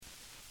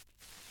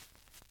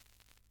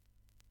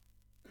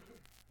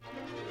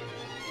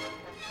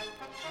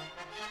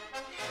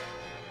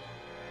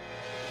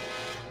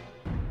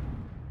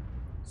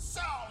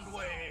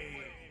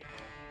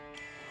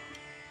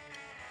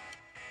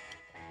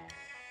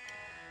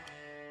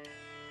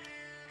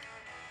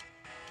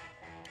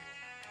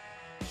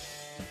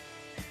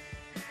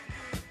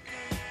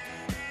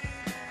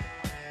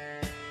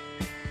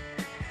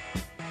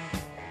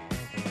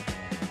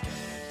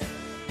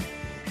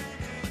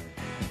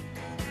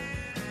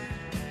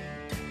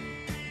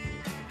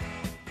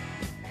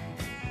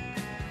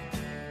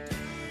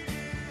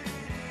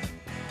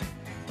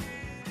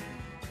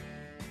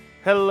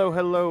Hello,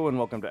 hello, and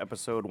welcome to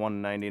episode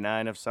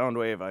 199 of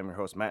Soundwave. I'm your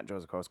host, Matt,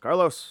 Joseph host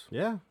Carlos.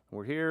 Yeah.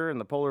 We're here in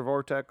the polar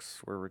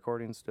vortex. We're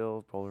recording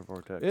still, polar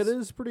vortex. It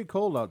is pretty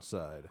cold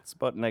outside. It's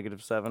about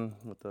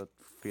 -7 with a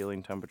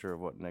feeling temperature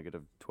of,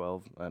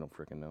 -12? I don't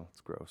freaking know.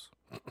 It's gross.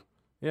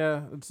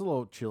 Yeah, it's a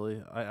little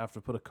chilly. I have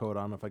to put a coat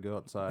on if I go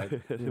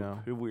outside,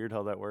 Weird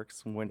how that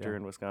works. Winter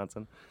in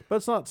Wisconsin. But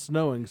it's not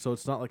snowing, so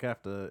it's not like I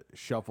have to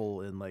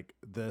shuffle in like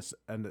this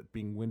and it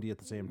being windy at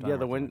the same time. Yeah,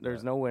 the wind.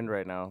 There's no wind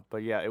right now.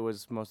 But yeah, it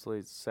was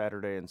mostly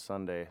Saturday and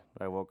Sunday.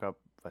 I woke up,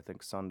 I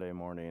think, Sunday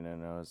morning,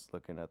 and I was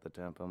looking at the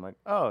temp. I'm like,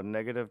 oh,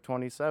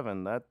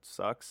 -27. That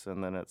sucks.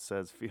 And then it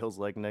says feels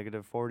like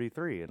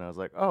 -43. And I was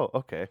like, oh,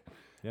 okay.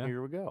 Yeah.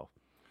 Here we go.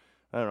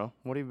 I don't know.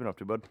 What have you been up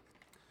to, bud?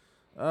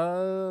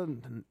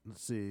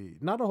 Let's see.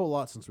 Not a whole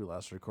lot since we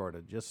last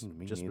recorded. Just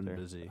been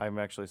busy. I'm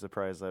actually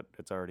surprised that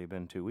it's already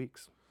been 2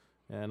 weeks.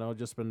 Yeah, no,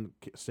 just been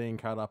staying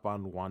caught up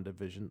on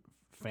WandaVision.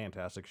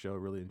 Fantastic show.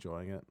 Really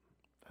enjoying it.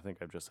 I think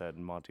I've just had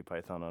Monty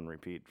Python on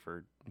repeat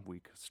for a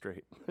week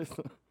straight.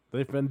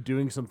 They've been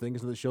doing some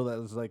things in the show that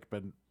has like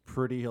been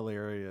pretty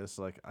hilarious.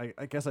 Like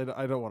I guess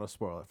I don't want to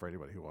spoil it for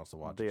anybody who wants to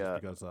watch it,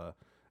 just because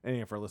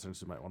any of our listeners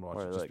who might want to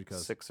watch it, just like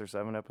because 6 or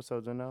 7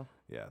 episodes in now.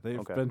 Yeah,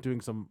 they've been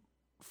doing some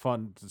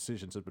fun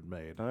decisions have been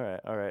made. All right.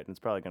 And it's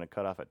probably going to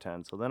cut off at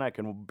 10, so then I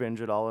can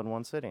binge it all in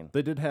one sitting.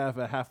 They did have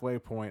a halfway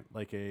point,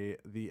 like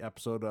the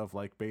episode of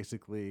like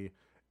basically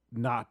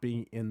not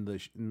being in the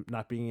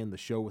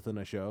show within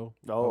a show.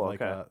 Oh,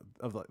 okay.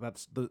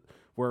 That's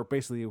where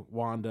basically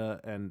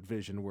Wanda and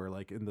Vision were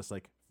like in this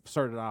like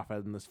started off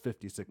in this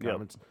 50s sitcom.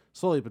 Yep. It's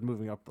slowly been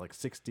moving up to like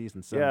 60s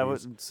and 70s. Yeah, I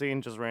was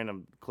seeing just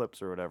random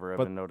clips or whatever. I've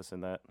been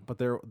noticing that. But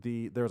there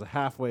was a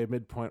halfway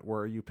midpoint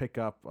where you pick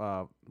up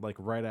like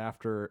right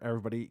after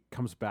everybody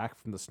comes back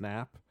from the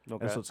snap.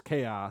 Okay. And so it's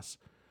chaos.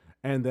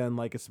 And then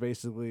like it's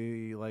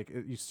basically like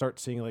you start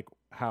seeing like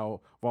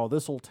how while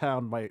this whole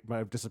town might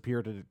have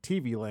disappeared into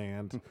TV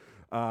land,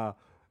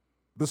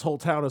 this whole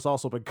town has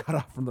also been cut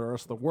off from the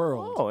rest of the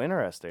world. Oh,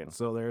 interesting.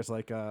 So there's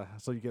like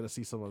so you get to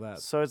see some of that.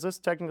 So is this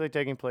technically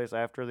taking place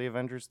after the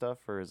Avengers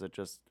stuff, or is it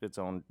just its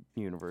own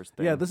universe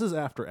thing? Yeah, this is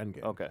after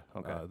Endgame. Okay.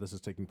 this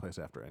is taking place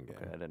after Endgame.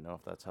 Okay, I didn't know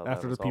if that's how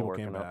after that was the people all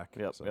working came out. back.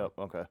 Yep.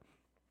 Okay.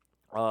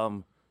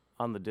 On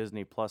the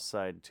Disney Plus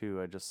side too,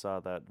 I just saw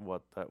that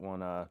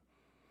one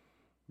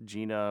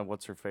Gina,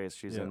 what's her face?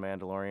 She's in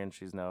Mandalorian.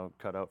 She's now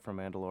cut out from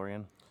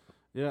Mandalorian.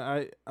 Yeah,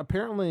 I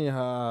can't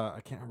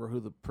remember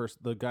who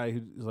the guy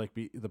who's like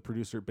big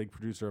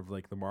producer of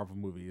like the Marvel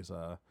movies.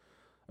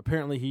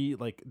 Apparently he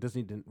like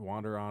Disney didn't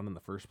want her on in the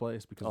first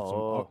place because of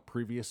some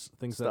previous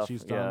things that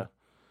she's done.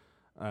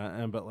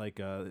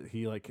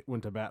 He like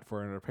went to bat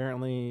for her, and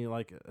apparently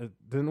like it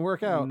didn't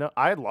work out. No,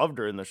 I loved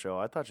her in the show.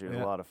 I thought she was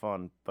a lot of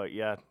fun. But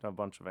yeah, a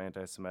bunch of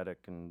anti-Semitic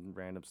and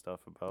random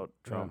stuff about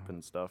Trump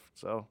and stuff.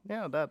 So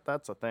yeah,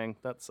 that's a thing.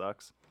 That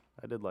sucks.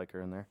 I did like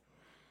her in there.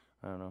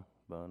 I don't know.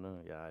 But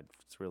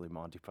it's really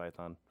Monty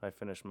Python. I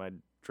finished my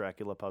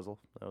Dracula puzzle.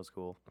 That was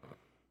cool.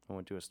 I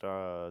went to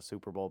a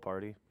Super Bowl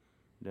party.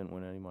 Didn't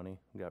win any money.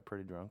 Got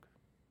pretty drunk.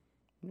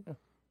 Yeah.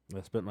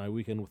 I spent my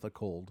weekend with a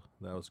cold.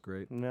 That was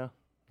great. Yeah.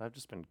 I've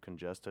just been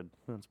congested.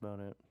 That's about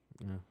it.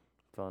 Yeah.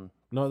 Fun.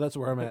 No, that's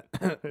where I'm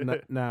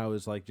at now.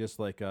 Is like just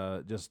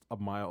a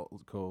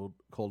mild cold,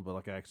 but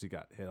like I actually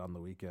got hit on the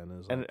weekend.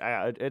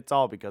 It's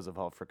all because of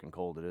how freaking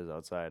cold it is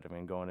outside. I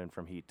mean, going in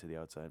from heat to the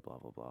outside, blah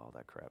blah blah, all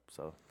that crap.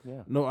 So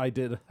yeah. No, I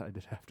did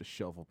have to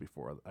shovel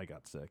before I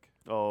got sick.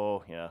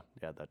 Oh yeah,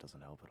 that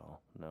doesn't help at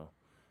all. No.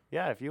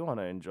 Yeah, if you want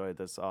to enjoy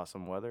this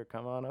awesome weather,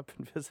 come on up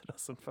and visit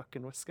us in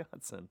fucking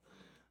Wisconsin.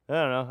 I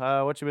don't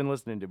know. What you been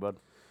listening to, bud?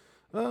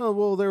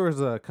 Well, there was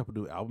a couple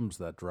new albums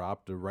that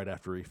dropped right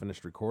after we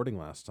finished recording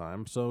last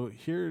time. So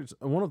here's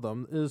one of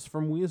them is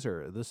from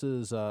Weezer. This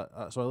is so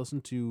I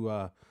listened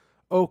to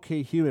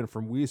OK Human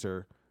from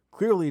Weezer,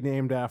 clearly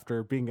named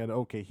after being an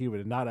OK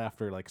Human and not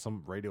after like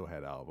some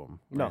Radiohead album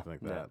or anything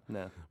like that.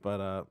 No.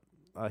 But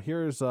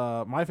here's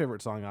my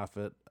favorite song off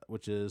it,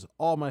 which is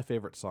All My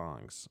Favorite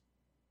Songs.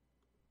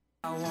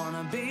 I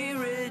wanna be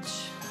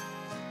rich,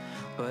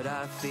 but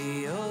I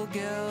feel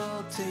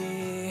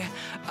guilty.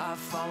 I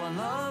fall in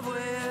love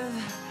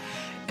with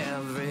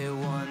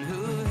everyone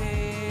who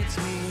hates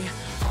me.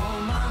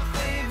 All my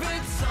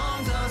favorite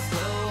songs are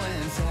slow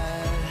and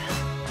sad.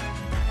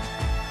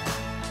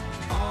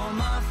 All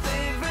my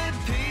favorite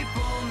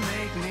people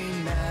make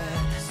me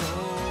mad,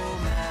 so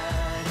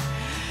mad.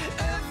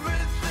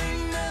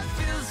 Everything that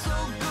feels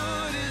so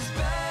good is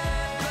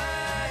bad,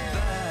 bad,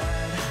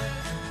 bad.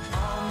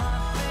 All my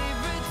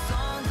favorite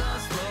songs are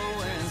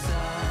slow and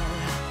sad.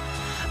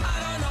 I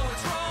don't know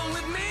what's wrong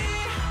with me.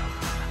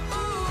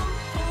 Ooh,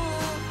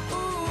 ooh,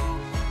 ooh.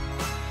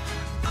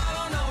 I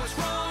don't know what's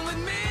wrong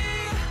with me.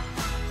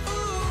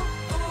 Ooh,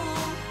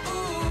 ooh,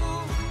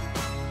 ooh.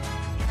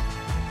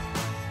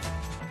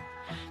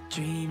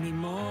 Dreamy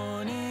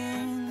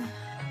morning,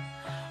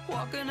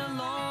 walking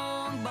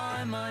along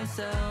by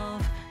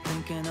myself,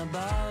 thinking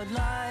about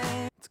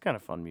life. It's kind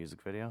of fun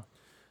music video.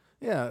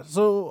 Yeah.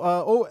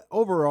 So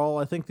overall,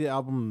 I think the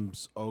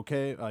album's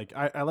okay. Like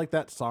I like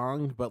that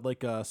song, but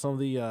like some of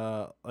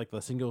the like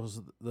the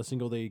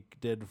single they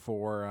did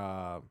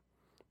for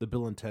the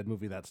Bill and Ted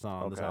movie, that's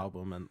not on this Okay.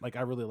 album, and like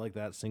I really like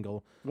that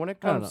single. When it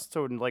I don't comes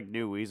to like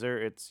new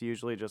Weezer, it's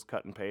usually just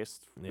cut and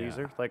paste Yeah.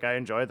 Weezer. Like I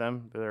enjoy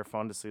them; they're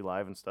fun to see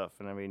live and stuff.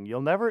 And I mean, you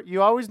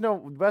always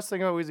know the best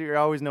thing about Weezer. You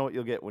always know what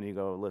you'll get when you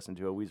go listen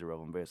to a Weezer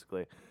album.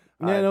 Basically,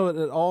 Yeah, no,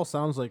 it all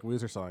sounds like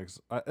Weezer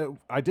songs.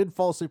 I did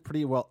fall asleep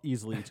pretty well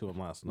easily to them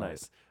last night.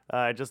 nice.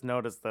 I just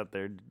noticed that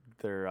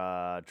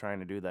they're trying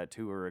to do that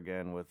tour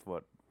again with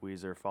what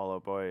Weezer, Fall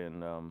Out Boy,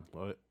 and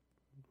What?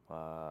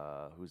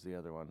 who's the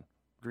other one?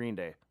 Green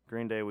Day,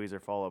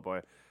 Weezer, Fall Out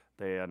Boy.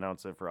 They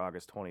announced it for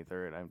August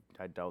 23rd.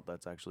 I doubt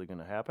that's actually going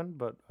to happen,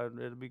 but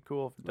it'd be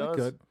cool if it does. It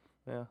could.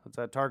 Yeah, it's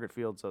at Target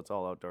Field, so it's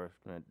all outdoor.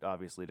 It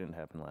obviously didn't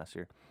happen last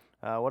year.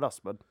 What else,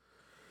 bud?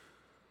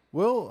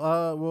 Well,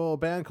 a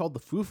band called the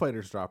Foo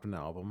Fighters dropped an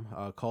album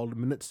called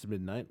Minutes to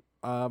Midnight.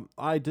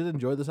 I did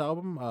enjoy this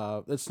album.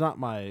 It's not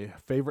my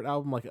favorite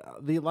album. Like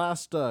the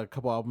last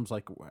couple albums,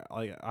 like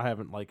I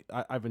haven't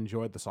I've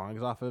enjoyed the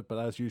songs off it, but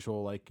as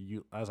usual,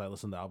 as I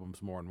listen to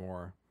albums more and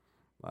more,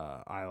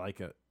 I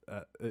like it.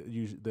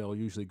 They'll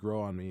usually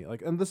grow on me.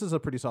 And this is a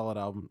pretty solid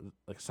album.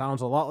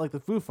 Sounds a lot like the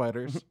Foo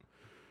Fighters.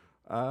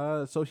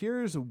 So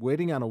here's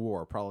 "Waiting on a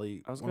War,"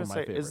 probably I was one going of to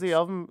my say, favorites. is the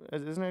album,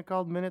 isn't it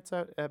called Minutes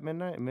at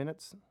Midnight?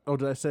 Minutes? Oh,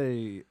 did I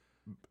say?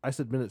 I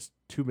said "Minutes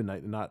to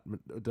Midnight," and not.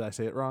 Did I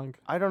say it wrong?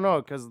 I don't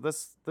know, because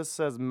this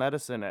says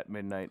Medicine at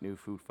Midnight, new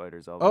Foo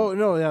Fighters album. Oh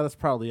no, yeah, that's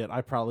probably it.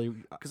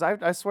 Because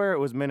I swear it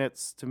was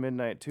Minutes to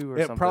Midnight too, or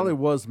It something. probably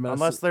was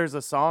Unless there's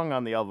a song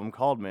on the album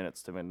called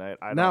Minutes to Midnight.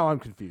 Now I'm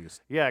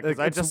confused. Yeah, because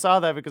I just saw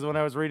that because when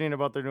I was reading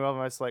about their new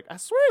album, I was like, I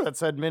swear that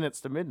said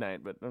Minutes to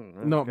Midnight, but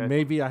No, okay.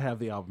 maybe I have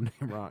the album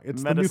name wrong.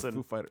 It's Medicine. the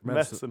new Foo Fighters.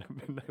 Medicine at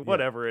Midnight,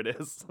 whatever it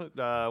is.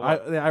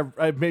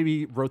 I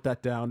maybe wrote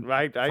that down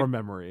from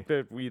memory.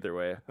 Either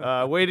way,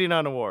 Waiting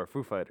on a War,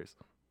 Foo Fighters.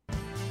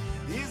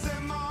 Is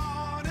there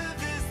more to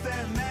this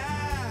than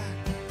that?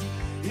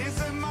 Is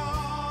there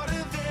more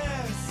to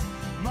this?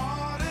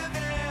 More to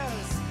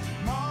this?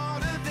 More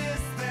to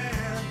this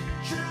than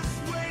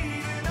just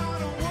waiting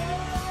on a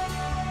war?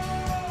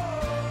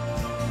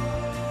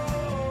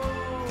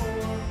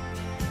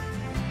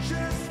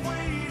 Just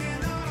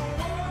waiting on a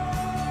war.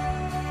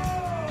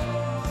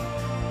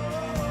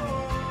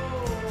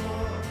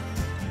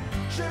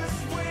 Just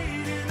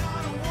waiting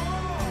on a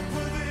war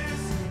for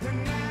this and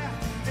that.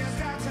 There's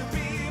got to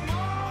be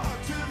more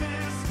to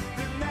this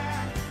than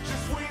that.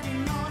 Just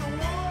waiting on a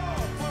war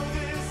for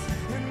this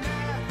and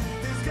that.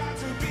 There's got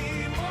to be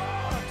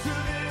more to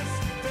this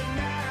than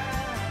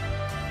that.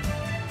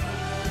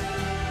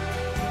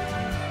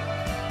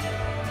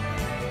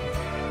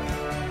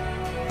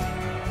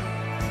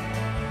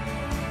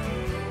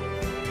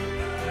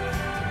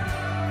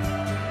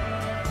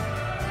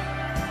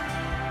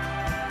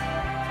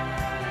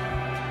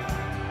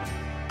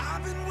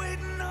 I've been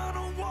waiting on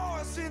a war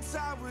since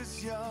I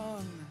was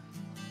young.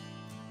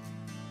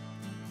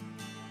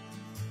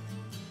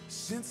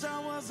 Since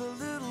I was a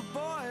little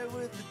boy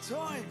with a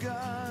toy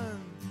gun.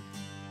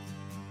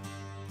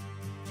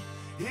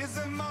 Is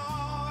there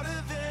more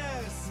to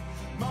this?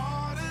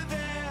 More to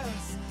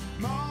this?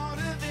 More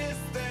to this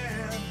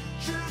than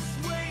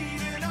just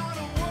waiting on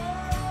a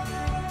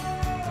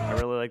war? I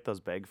really like those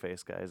bag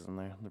face guys in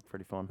there. They're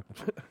pretty fun.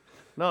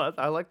 No,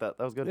 I like that.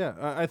 That was good. Yeah,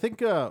 I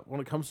think when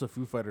it comes to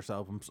Foo Fighters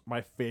albums,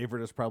 my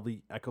favorite is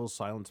probably Echoes,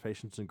 Silence,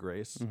 Patience, and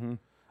Grace. Mm-hmm.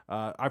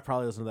 I've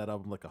probably listened to that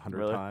album like 100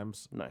 Really?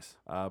 times. Nice.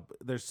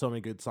 There's so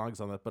many good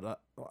songs on that, but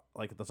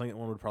the second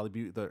one would probably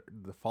be the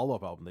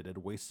follow-up album they did,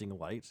 Wasting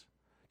Light,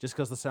 just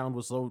because the sound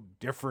was so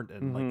different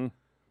and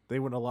they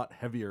went a lot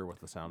heavier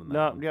with the sound in that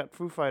No, one. yeah,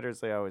 Foo Fighters,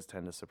 they always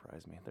tend to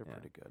surprise me. They're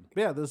pretty good.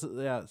 Yeah,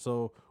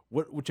 so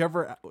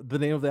whichever the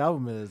name of the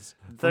album is,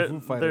 Their,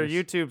 from Foo their Fighters.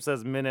 YouTube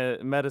says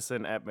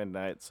Medicine at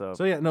Midnight, so,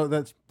 So yeah, no,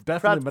 that's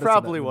definitely Medicine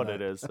probably at what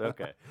Midnight. it is.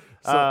 Okay.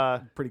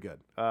 So, pretty good.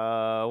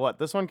 What?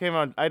 This one came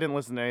out. I didn't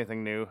listen to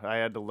anything new. I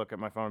had to look at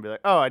my phone and be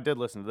like, oh, I did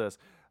listen to this.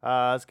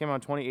 This came out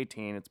in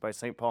 2018. It's by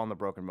St. Paul and the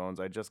Broken Bones.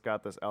 I just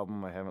got this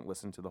album. I haven't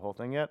listened to the whole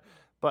thing yet,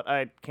 but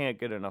I can't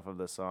get enough of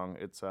this song.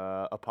 It's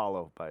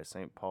Apollo by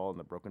St. Paul and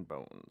the Broken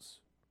Bones.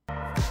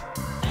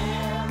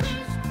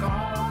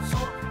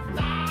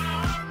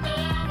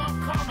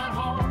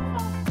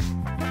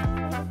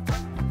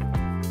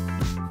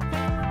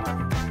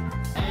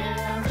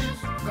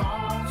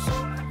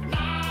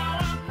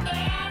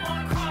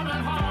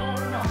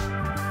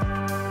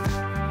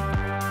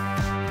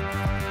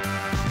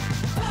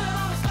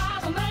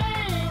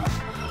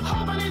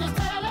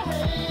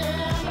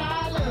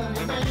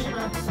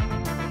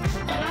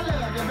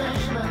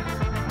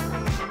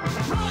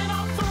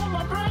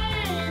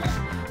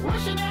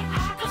 Wishing that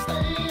I could stay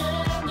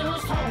and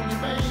just hold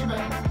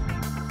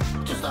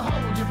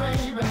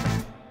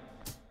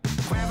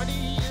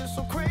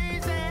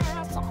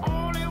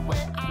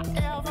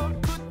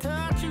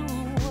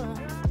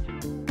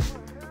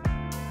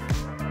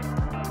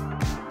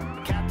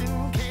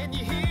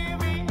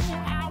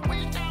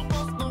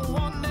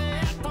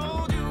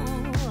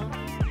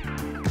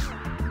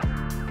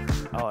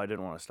I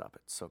didn't want to stop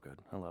it. It's so good.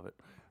 I love it.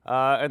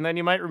 And then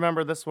you might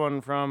remember this one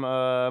from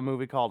a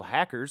movie called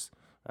Hackers.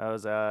 I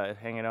was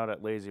hanging out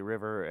at Lazy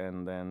River,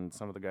 and then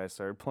some of the guys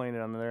started playing it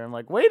on there. I'm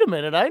like, wait a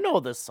minute, I know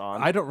this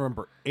song. I don't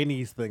remember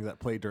anything that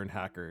played during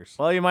Hackers.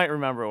 Well, you might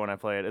remember it when I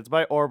play it. It's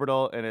by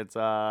Orbital, and it's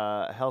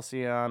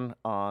Halcyon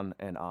On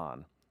and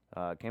On.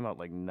 It came out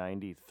like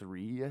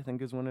 93, I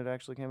think is when it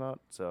actually came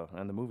out. So,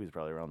 and the movie's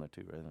probably around there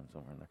too, right?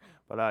 Somewhere in there.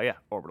 But yeah,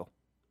 Orbital.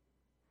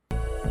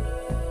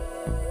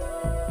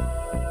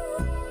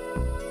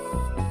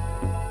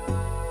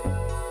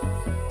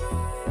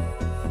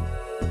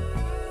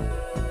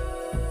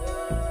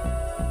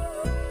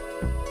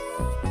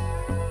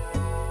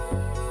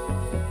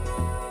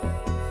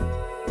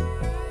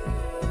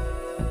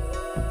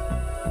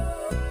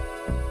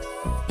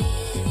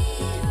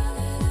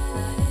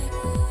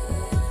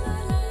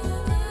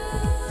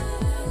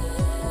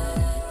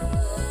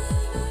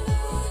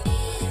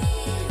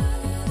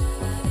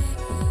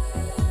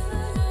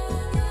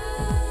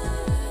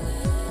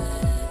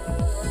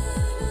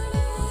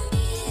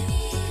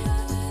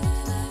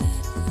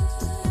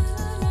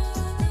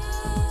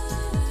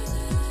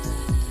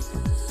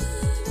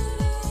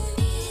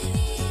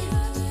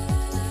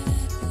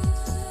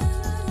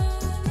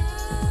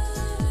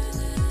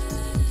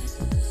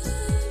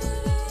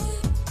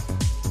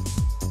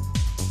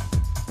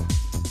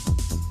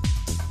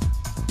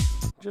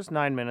 Just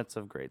 9 minutes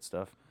of great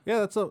stuff.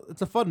 Yeah, it's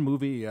a fun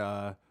movie.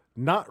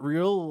 Not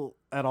real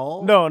at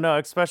all. No,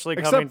 especially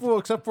coming.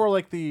 Except for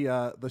like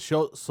the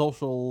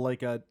social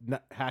like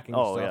hacking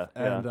stuff.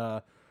 yeah.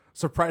 And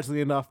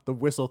surprisingly enough, the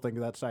whistle thing,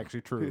 that's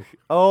actually true.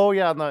 Oh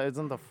yeah, no,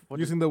 isn't the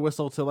Using the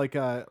whistle to like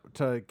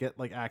to get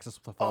like access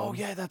with the phone. Oh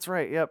yeah, that's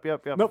right. Yep.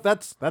 Nope,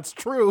 that's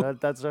true.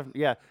 That's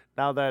yeah.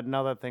 Now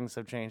that things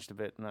have changed a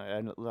bit,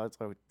 and that's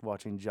why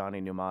watching Johnny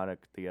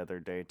Mnemonic the other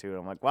day too.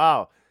 I'm like,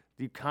 wow.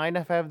 You kind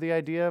of have the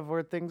idea of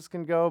where things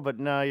can go, but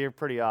no, you're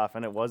pretty off.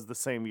 And it was the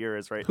same year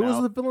as right Who now.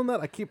 was the villain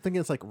that? I keep thinking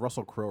it's like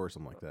Russell Crowe or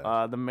something like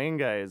that. The main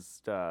guy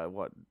is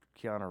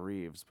Keanu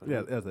Reeves, but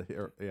yeah,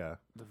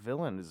 the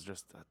villain is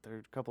just there are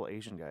a couple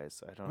Asian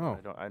guys. I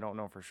don't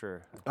know for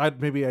sure.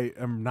 Maybe I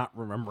am not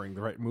remembering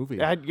the right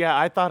movie.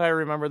 I thought I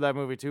remembered that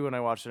movie too when I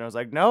watched it. I was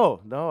like, no,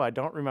 I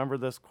don't remember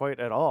this quite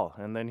at all.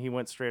 And then he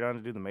went straight on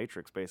to do The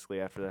Matrix basically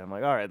after that. I'm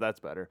like, all right, that's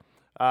better.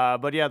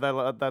 But yeah,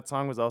 that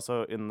song was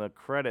also in the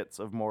credits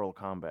of Mortal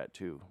Kombat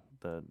 2,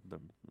 the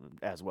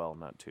as well,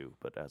 not 2,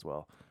 but as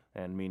well,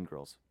 and Mean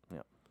Girls.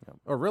 Yep.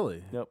 Oh,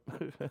 really? Yep.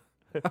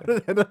 How did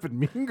it end up in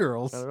Mean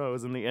Girls? I don't know. It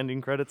was in the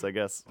ending credits, I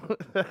guess.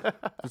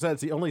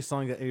 Besides, the only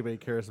song that anybody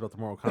cares about the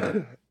Mortal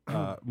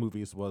Kombat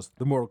movies was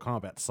the Mortal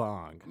Kombat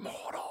song.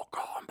 Mortal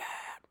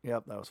Kombat.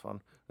 Yep, that was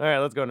fun. All right,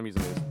 let's go into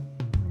music news.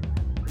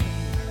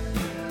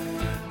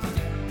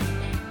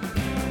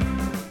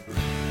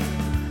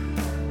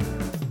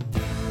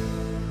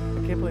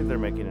 I can't believe they're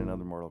making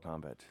another Mortal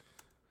Kombat.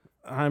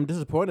 I'm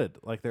disappointed.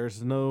 Like,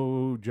 there's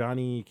no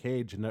Johnny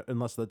Cage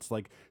unless that's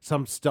like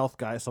some stealth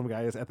guy. Some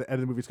guy is at the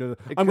end of the movie going,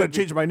 I'm going to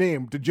change my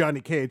name to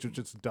Johnny Cage, which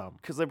is dumb.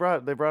 Because they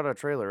brought a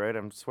trailer, right?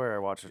 I swear I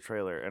watched a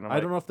trailer, and I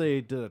don't know if they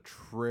did a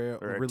trailer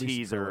or a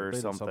teaser or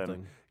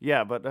something.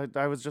 Yeah, but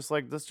I was just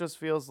like, this just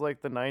feels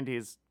like the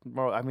 '90s.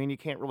 More, I mean, you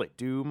can't really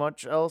do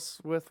much else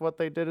with what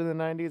they did in the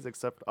 '90s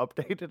except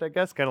update it, I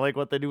guess. Kind of like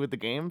what they do with the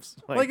games.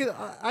 I get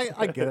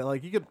it.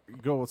 Like, you could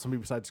go with somebody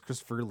besides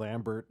Christopher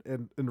Lambert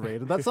and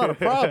Raiden. That's not a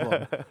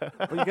problem.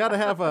 But you gotta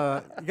have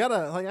I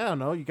don't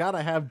know, you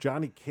gotta have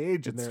Johnny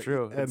Cage in there. It's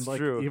true. And it's like,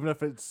 true. even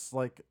if it's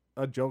like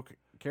a joke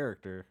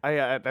character.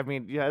 I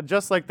mean, yeah,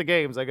 just like the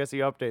games, I guess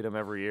you update them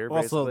every year.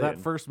 Also, basically, that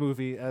first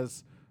movie,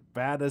 as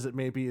bad as it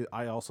may be,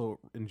 I also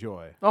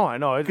enjoy. Oh, I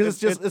know.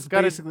 Because it's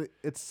basically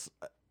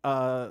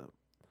a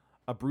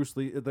Bruce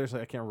Lee. I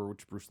can't remember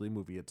which Bruce Lee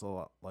movie. It's a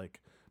lot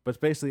like. But it's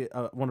basically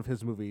one of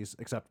his movies,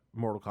 except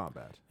Mortal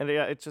Kombat. And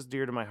yeah, it's just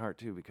dear to my heart,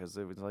 too, because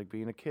it was like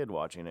being a kid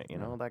watching it, you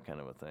know, that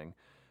kind of a thing.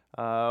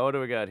 What do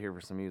we got here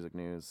for some music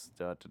news?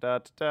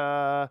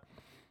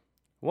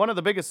 One of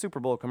the biggest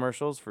Super Bowl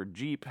commercials for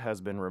Jeep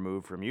has been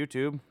removed from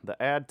YouTube.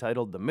 The ad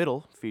titled The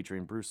Middle,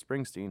 featuring Bruce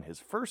Springsteen, his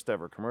first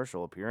ever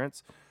commercial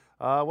appearance.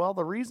 Well,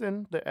 the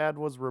reason the ad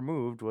was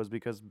removed was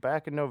because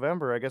back in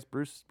November, I guess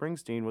Bruce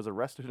Springsteen was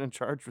arrested and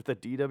charged with a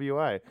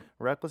DWI,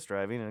 reckless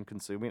driving and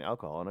consuming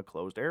alcohol in a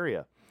closed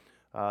area.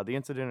 The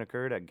incident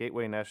occurred at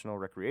Gateway National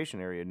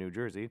Recreation Area, New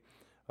Jersey.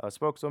 A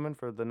spokeswoman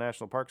for the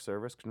National Park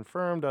Service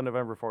confirmed on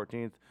November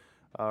 14th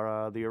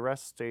the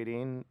arrest,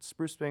 stating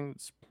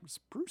Springsteen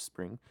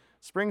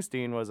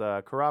was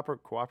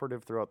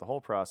cooperative throughout the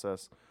whole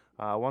process.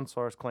 One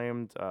source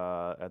claimed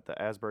at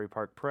the Asbury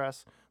Park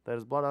Press that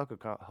his blood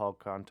alcohol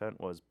content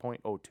was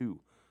 0.02.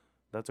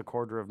 That's a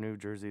quarter of New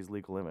Jersey's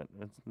legal limit.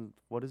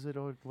 What is it?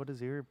 What is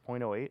here?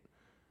 0.08?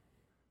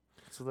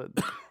 So that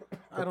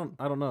I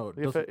don't know.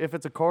 If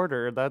it's a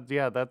quarter,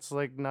 that's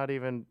like not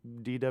even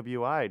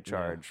DWI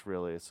charge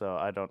really. So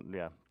I don't.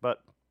 Yeah,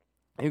 but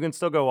you can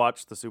still go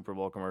watch the Super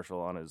Bowl commercial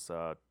on his.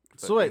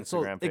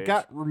 Instagram page. It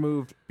got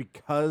removed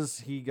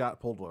because he got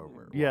pulled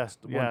over.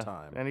 One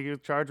time, and he was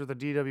charged with a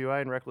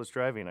DWI and reckless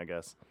driving, I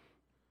guess.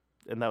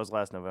 And that was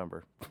last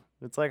November.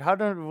 It's like,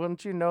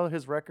 wouldn't you know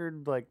his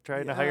record? Like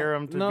trying to hire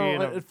him to no, be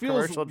in a it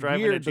feels commercial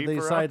driving a weird that Jeep they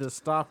around? decided to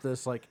stop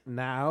this like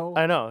now.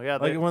 I know, yeah.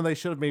 Like when they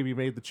should have maybe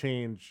made the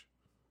change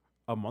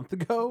a month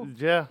ago.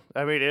 Yeah,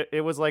 I mean,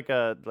 it was like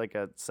a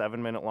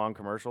 7-minute long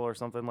commercial or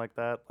something like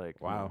that.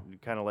 Like, Wow.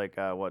 kind of like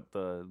what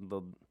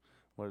the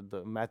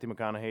Matthew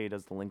McConaughey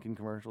does the Lincoln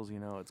commercials. You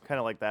know, it's kind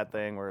of like that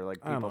thing where like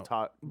I don't people know.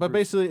 talk. But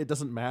basically, it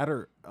doesn't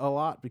matter a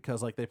lot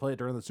because like they play it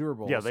during the Super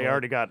Bowl. yeah, so, they like,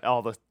 already got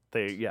all the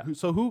yeah.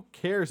 So who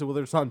cares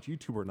whether it's on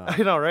YouTube or not?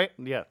 I know, right?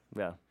 Yeah.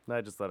 I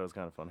just thought it was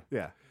kind of funny.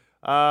 Yeah.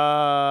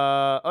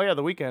 Oh yeah,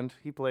 The Weeknd.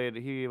 He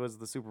was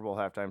the Super Bowl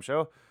halftime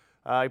show.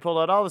 He pulled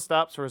out all the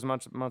stops for his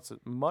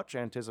much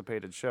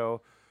anticipated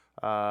show.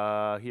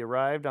 He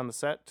arrived on the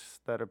set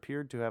that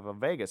appeared to have a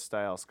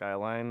Vegas-style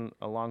skyline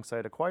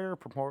alongside a choir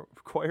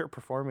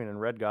performing in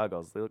red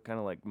goggles. They look kind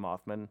of like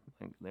Mothman.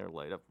 They're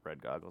light up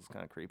red goggles,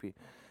 kind of creepy.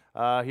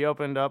 He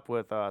opened up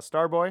with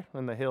Starboy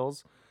in the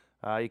Hills.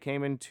 He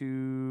came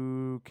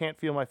into Can't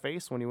Feel My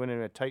Face when he went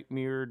in a tight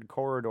mirrored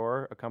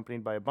corridor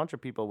accompanied by a bunch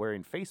of people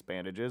wearing face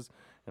bandages,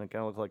 and it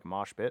kind of looked like a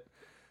mosh pit.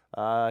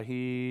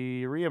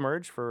 He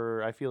reemerged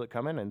for I Feel It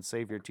Coming and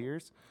Save Your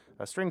Tears.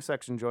 A string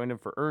section joined him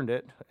for Earned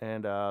It,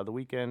 and The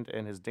Weeknd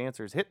and his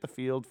dancers hit the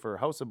field for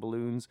House of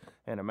Balloons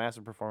and a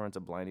massive performance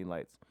of Blinding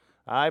Lights.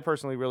 I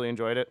personally really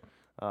enjoyed it.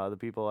 The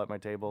people at my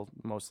table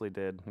mostly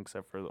did,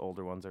 except for the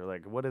older ones. They're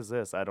like, "What is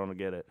this? I don't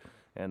get it."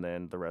 And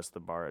then the rest of the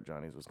bar at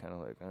Johnny's was kind of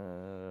like,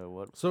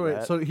 "What?" So wait,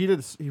 that?" so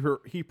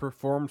he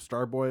performed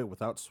Starboy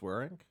without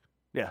swearing?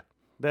 Yeah,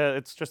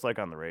 it's just like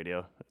on the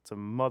radio. It's a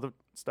mother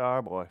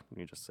Starboy.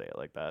 You just say it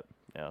like that.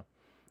 Yeah.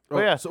 Oh,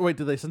 yeah. So wait,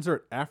 did they censor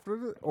it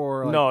after it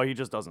or like, No, he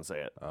just doesn't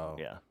say it. Oh.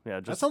 Yeah.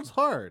 That Just sounds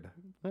hard.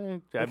 yeah,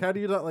 Like, how do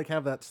you not like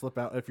have that slip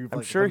out if you've? I'm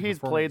like, sure done he's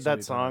performed it played so that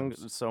many song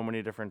times? so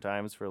many different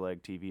times for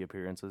like TV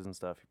appearances and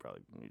stuff. He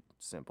probably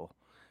simple.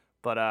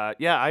 But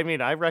yeah, I mean,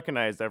 I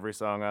recognized every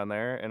song on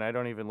there, and I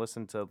don't even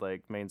listen to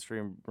like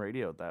mainstream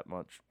radio that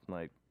much.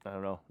 Like, I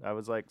don't know. I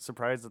was like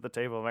surprised at the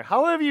table. I'm like,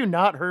 how have you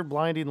not heard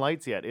Blinding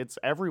Lights yet? It's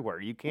everywhere.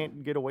 You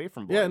can't get away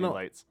from Blinding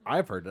Lights.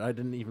 I've heard it. I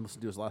didn't even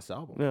listen to his last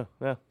album.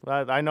 Yeah.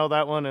 I know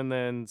that one, and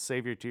then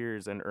Save Your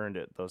Tears and Earned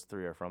It. Those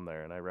three are from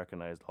there, and I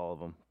recognized all of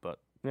them. But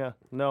yeah,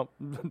 no,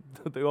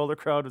 the older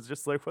crowd was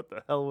just like, what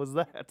the hell was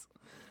that?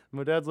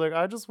 My dad's like,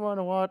 I just want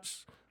to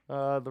watch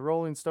the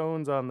Rolling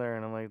Stones on there,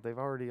 and I'm like, they've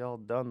already all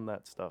done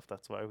that stuff.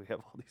 That's why we have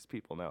all these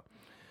people now.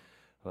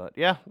 But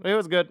yeah, it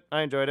was good.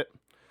 I enjoyed it.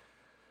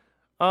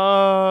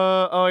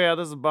 Oh yeah,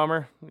 this is a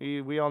bummer.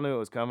 We all knew it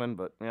was coming,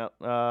 but yeah.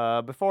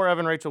 Before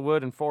Evan Rachel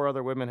Wood and before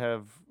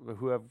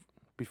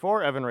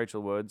Evan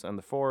Rachel Woods and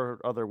the 4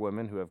 other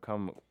women who have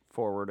come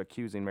forward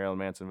accusing Marilyn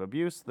Manson of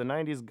abuse, the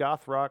 90s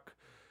goth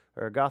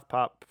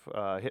pop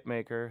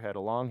hitmaker had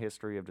a long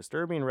history of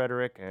disturbing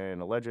rhetoric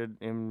and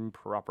alleged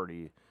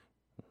impropriety.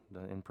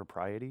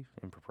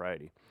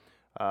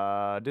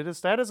 Did his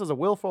status as a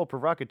willful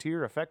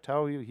provocateur affect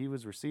how he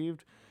was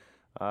received?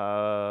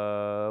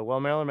 While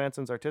Marilyn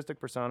Manson's artistic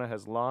persona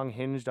has long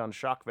hinged on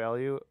shock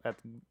value, at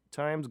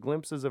times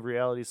glimpses of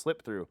reality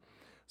slip through,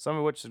 some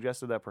of which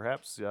suggested that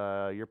perhaps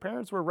your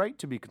parents were right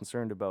to be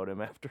concerned about him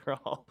after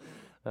all.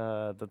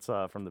 That's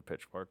from the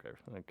Pitchfork. I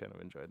kind of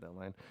enjoyed that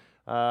line.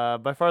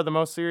 By far the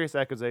most serious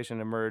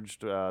accusation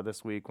emerged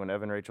this week when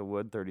Evan Rachel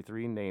Wood,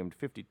 33, named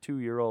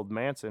 52-year-old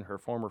Manson, her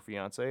former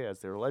fiancé,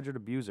 as their alleged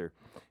abuser.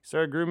 He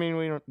started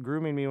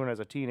grooming me when I was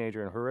a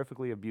teenager and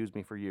horrifically abused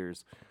me for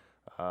years.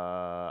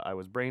 I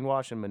was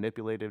brainwashed and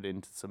manipulated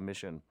into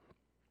submission.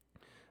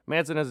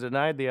 Manson has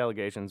denied the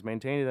allegations,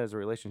 maintaining that his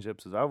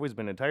relationships has always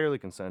been entirely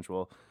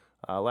consensual.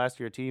 Last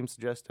year, a team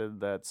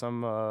suggested that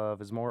some of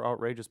his more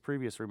outrageous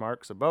previous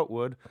remarks about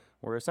Wood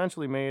were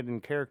essentially made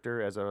in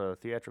character as a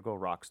theatrical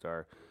rock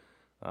star.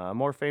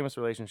 More famous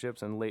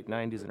relationships in the late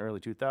 90s and early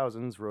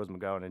 2000s, Rose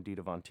McGowan and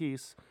Dita Von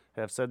Teese,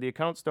 have said the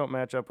accounts don't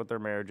match up with their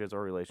marriages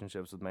or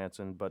relationships with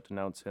Manson, but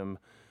denounce him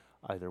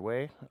either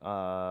way.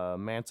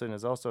 Manson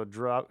is also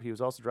dropped. He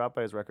was also dropped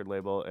by his record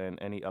label and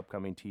any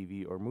upcoming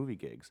TV or movie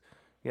gigs.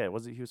 Yeah, he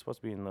was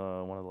supposed to be in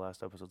one of the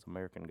last episodes of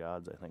American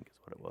Gods, I think is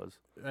what it was.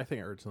 I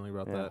think I heard something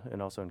about that.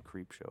 And also in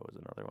Creep Show is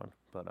another one.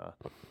 But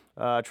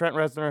Trent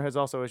Reznor has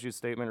also issued a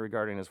statement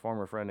regarding his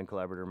former friend and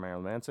collaborator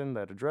Marilyn Manson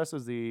that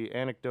addresses the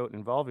anecdote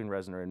involving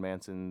Reznor and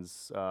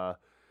Manson's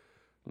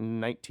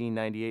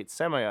 1998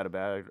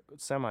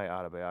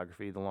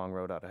 semi-autobiography, The Long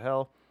Road Out of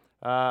Hell.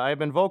 I have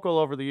been vocal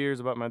over the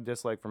years about my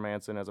dislike for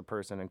Manson as a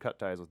person and cut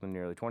ties with him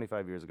nearly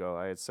 25 years ago.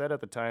 I had said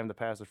at the time the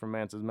passage from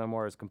Manson's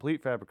memoir is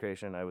complete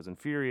fabrication. I was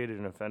infuriated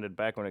and offended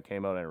back when it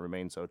came out, and it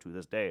remains so to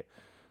this day.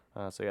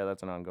 So yeah,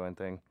 that's an ongoing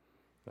thing.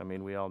 I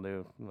mean, we all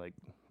knew, like,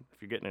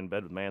 if you're getting in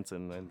bed with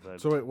Manson.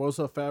 So wait, what was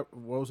the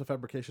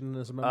fabrication in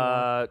this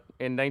memoir?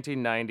 In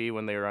 1990,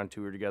 when they were on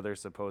tour together,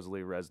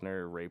 supposedly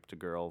Reznor raped a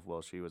girl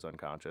while she was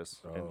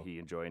unconscious, and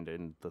he joined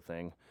in the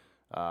thing.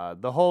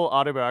 The whole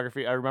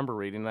autobiography, I remember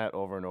reading that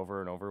over and over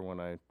and over when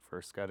I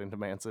first got into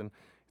Manson.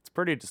 It's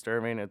pretty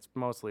disturbing. It's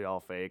mostly all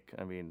fake.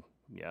 I mean,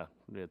 yeah,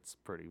 it's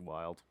pretty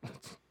wild.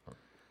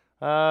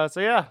 So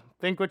yeah,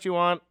 think what you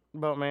want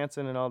about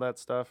Manson and all that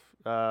stuff.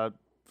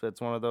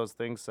 it's one of those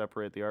things.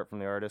 Separate the art from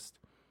the artist.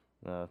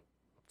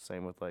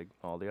 Same with like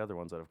all the other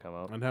ones that have come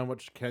out. And how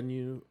much can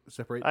you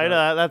separate? I that?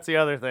 know that's the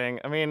other thing.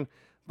 I mean,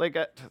 like,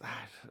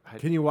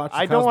 Can you watch?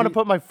 I don't want to Cosby-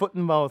 put my foot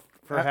in the mouth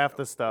for half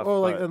the stuff. Well,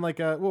 like but- and like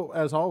well,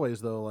 as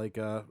always though, like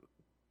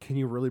can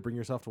you really bring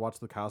yourself to watch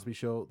the Cosby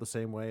Show the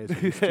same way as you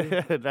used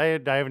to?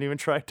 I haven't even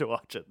tried to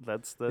watch it.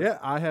 That's the Yeah,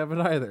 I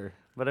haven't either.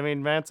 But I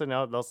mean, Manson,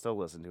 they'll still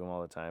listen to him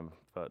all the time.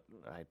 But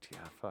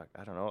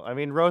I don't know. I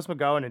mean, Rose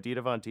McGowan and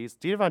Dita Von Teese.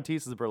 Dita Von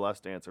Teese is a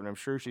burlesque dancer, and I'm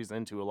sure she's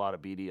into a lot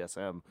of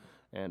BDSM,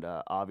 and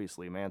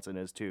obviously Manson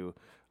is too.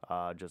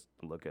 Just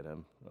look at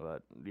him.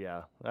 But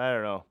yeah, I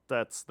don't know.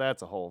 That's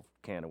a whole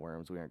can of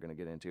worms we aren't going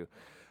to get into.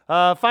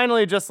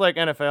 Finally, just like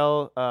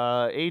NFL,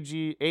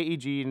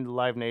 AEG,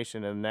 Live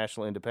Nation, and the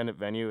National Independent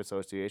Venue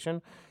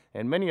Association,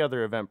 and many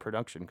other event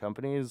production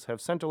companies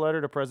have sent a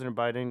letter to President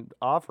Biden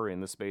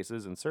offering the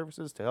spaces and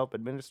services to help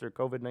administer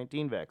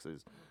COVID-19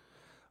 vaccines.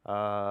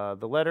 The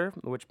letter,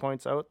 which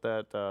points out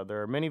that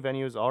there are many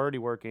venues already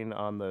working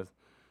on the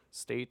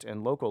state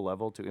and local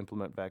level to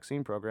implement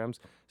vaccine programs,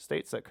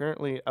 states that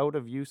currently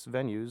out-of-use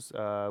venues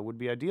would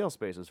be ideal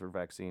spaces for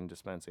vaccine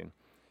dispensing.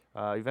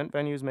 Event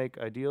venues make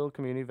ideal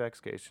community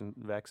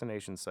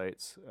vaccination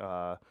sites.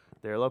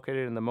 They are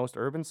located in the most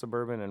urban,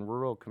 suburban, and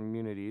rural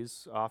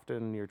communities,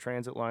 often near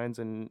transit lines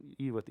and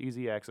with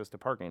easy access to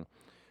parking.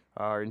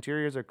 Our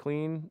interiors are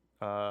clean,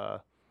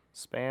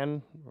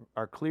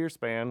 clear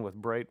span with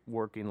bright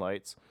working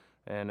lights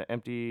and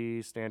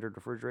empty standard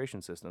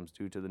refrigeration systems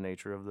due to the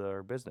nature of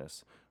their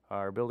business.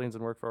 Our buildings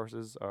and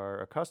workforces are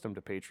accustomed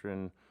to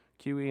patron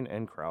queuing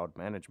and crowd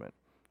management.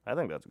 I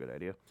think that's a good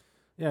idea.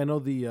 Yeah, I know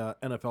the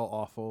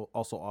NFL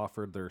also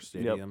offered their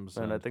stadiums.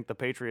 And I think the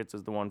Patriots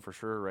is the one for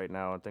sure right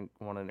now. I think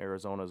one in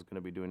Arizona is going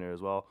to be doing it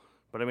as well.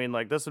 But I mean,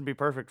 like, this would be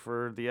perfect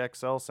for the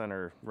XL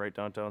Center right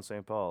downtown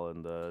St. Paul.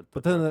 And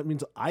But then that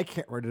means I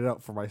can't rent it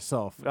out for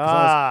myself. because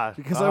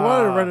I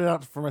wanted to rent it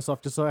out for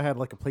myself just so I had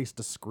like a place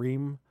to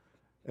scream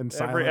and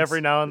silence.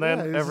 every now and then,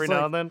 Yeah, it's every just now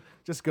like, and then.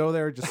 just go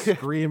there, just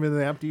scream in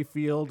the empty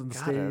field and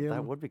God, stadium.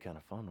 that would be kind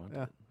of fun,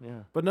 wouldn't it? Yeah.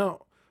 But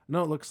no,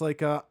 it looks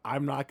like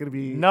I'm not going to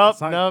be Nope,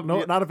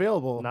 not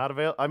available. Not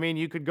available. I mean,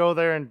 you could go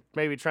there and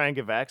maybe try and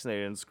get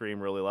vaccinated and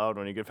scream really loud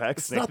when you get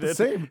It's vaccinated. not the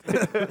same.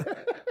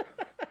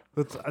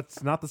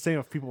 It's not the same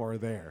if people are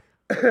there.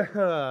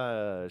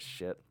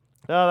 Shit.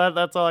 No,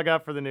 that's all I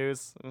got for the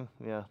news.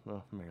 Yeah,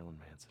 well, Marilyn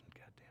Manson.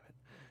 God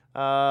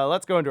damn it.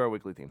 Let's go into our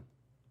weekly theme.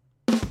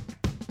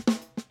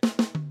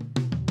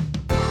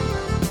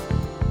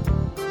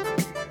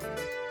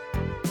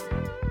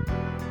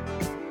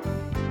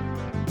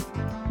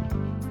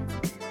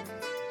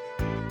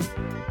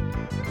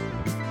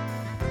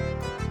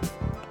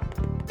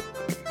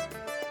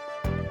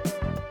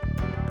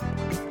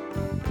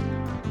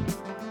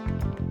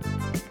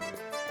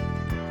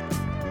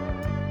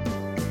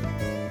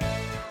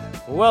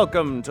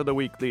 Welcome to the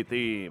weekly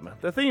theme.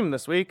 The theme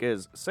this week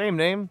is same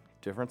name,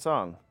 different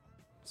song.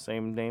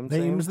 Same name,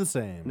 Name's same. the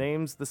same.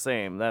 Name's the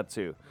same. That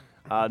too.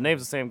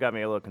 Name's the same got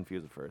me a little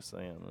confused at first. So,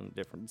 yeah,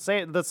 different.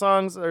 The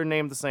songs are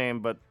named the same,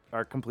 but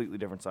are completely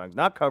different songs.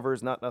 Not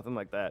covers, not nothing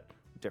like that.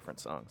 Different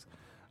songs.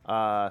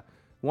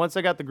 Once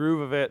I got the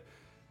groove of it,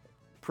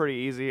 pretty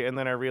easy, and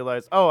then I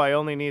realized, I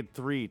only need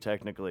 3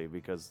 technically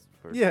because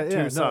for Yeah, 2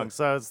 no. songs.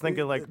 So I was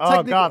thinking like,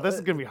 Technically, god, this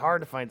is gonna be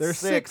hard to find. There's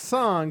 6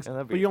 songs, And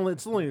that'd but be-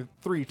 it's only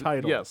 3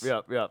 titles.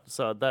 Yep.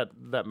 So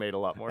that made a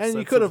lot more sense. And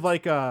you could have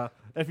like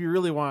if you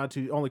really wanted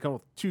to only come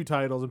with 2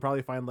 titles and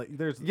probably find like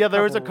there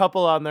was a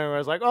couple on there where I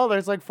was like,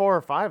 there's like 4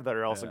 or 5 that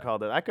are also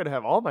called it. I could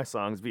have all my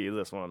songs be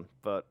this one,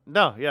 but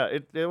no, yeah,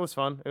 it was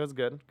fun. It was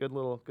good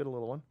little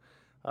one.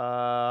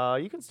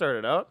 You can start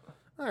it out.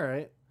 All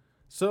right.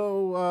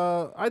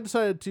 So I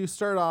decided to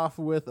start off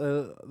with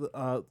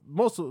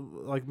most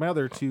like my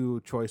other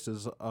 2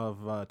 choices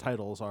of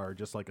titles are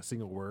just like a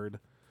single word.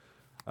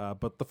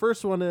 But the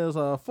first one is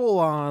a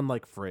full-on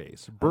like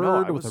phrase: I know,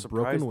 bird I with was a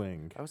broken surprised-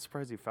 wing. I was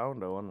surprised you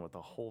found one with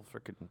a whole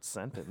freaking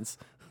sentence.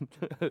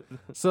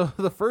 So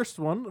the first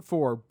one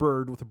for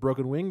bird with a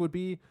broken wing would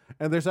be,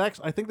 and there's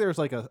actually I think there's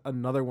like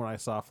another one I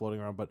saw floating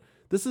around, but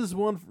this is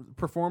one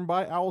performed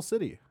by Owl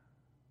City.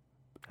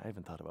 I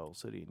haven't thought about Owl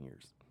City in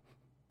years.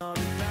 On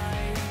the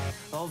night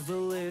of the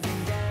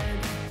living dead,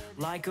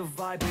 like a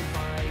viper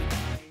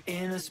bite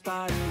in a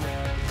spider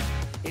web.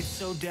 It's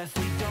so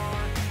deathly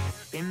dark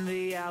in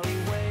the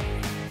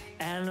alleyway,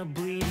 and a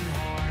bleeding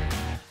heart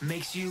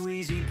makes you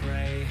easy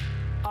prey.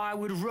 I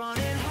would run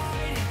and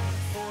hide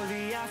for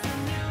the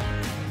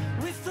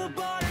afternoon with the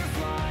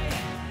butterfly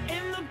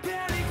in the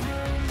panic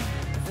room.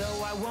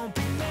 Though I won't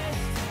be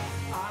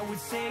missed, I would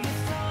say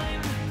it's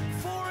time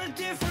for a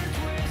different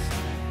twist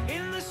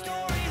in the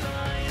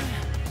storyline.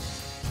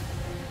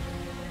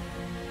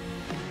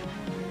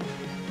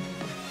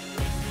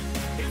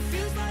 It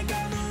feels like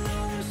I'm a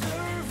lone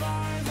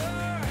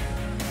survivor,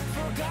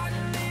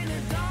 forgotten in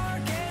a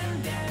dark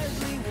and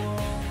deadly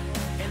world.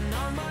 And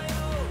on my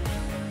own,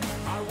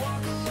 I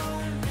walk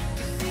alone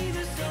to see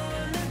the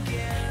sun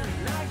again.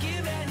 I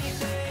give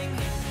anything,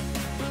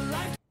 but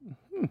life.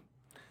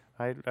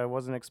 I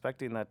wasn't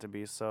expecting that to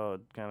be so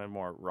kind of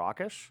more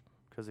rockish,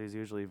 because he's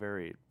usually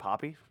very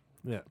poppy.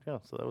 Yeah. Yeah,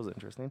 so that was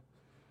interesting.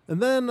 And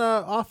then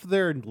off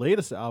their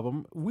latest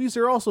album,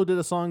 Weezer also did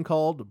a song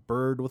called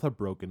Bird with a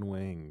Broken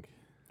Wing.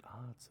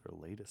 Ah, it's their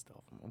latest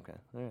album. Okay,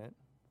 all right.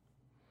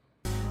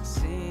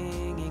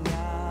 Singing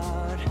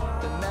out,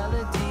 the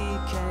melody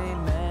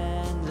came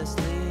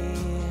endlessly.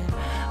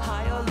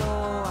 High or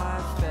low,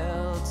 I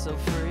felt so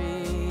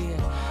free.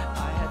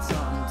 I had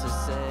something to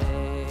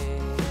say.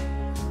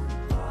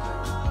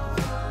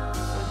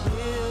 But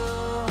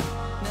you'll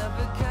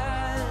never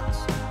catch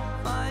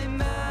my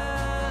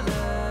melody.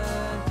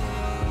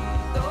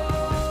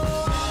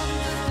 Though I'm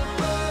just a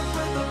bird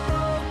with a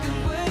broken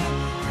wing,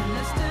 and I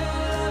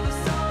still have a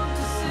song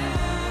to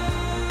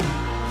sing.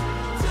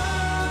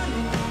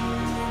 Turning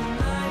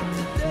night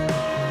to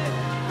day,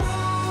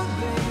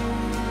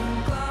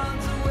 moving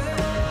clouds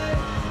away.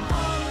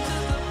 I'm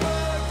just a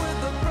bird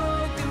with a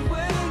broken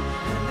wing,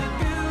 and a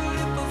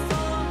beautiful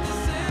song to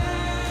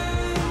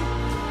sing.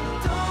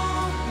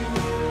 Don't be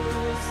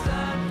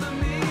sad for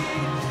me,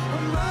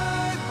 I'm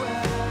right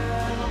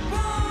where I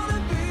wanna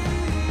be.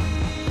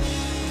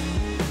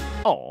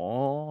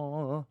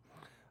 Aww.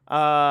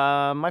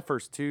 My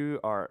first two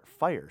are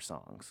fire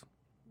songs.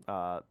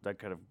 I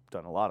could have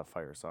done a lot of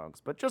fire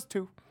songs, but just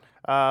two.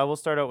 We'll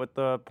start out with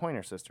the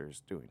Pointer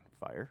Sisters doing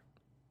Fire.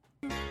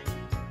 I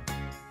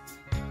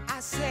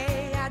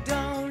say I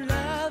don't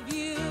love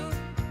you,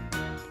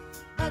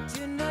 but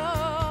you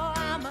know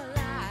I'm a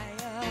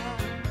liar.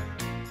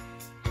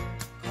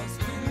 'Cause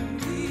when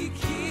we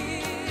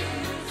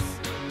kiss,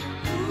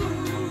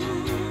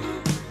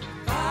 ooh,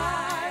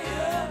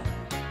 fire.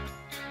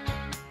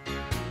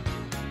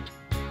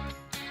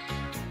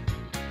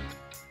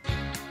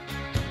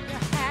 You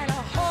had a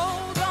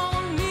hold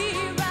on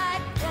me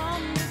right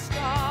from the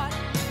start,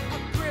 a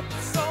grip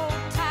so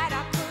tight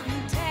I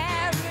couldn't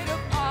tear it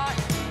apart.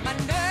 My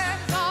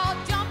nerves all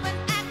jumping,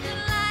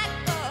 acting like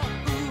a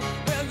fool.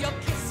 Well, your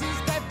kisses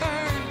they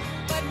burn,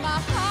 but my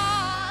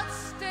heart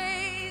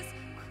stays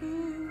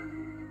cool.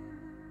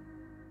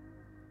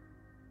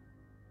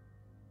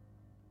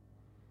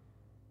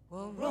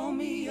 Well,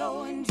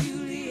 Romeo and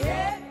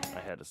Juliet. I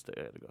had to go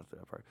through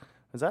that part.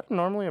 Is that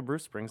normally a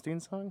Bruce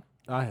Springsteen song?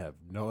 I have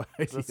no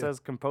idea. It says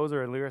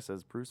composer and lyricist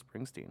says Bruce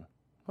Springsteen.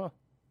 Huh.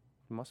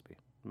 It must be.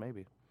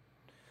 Maybe.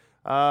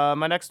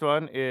 My next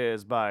one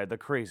is by The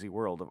Crazy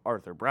World of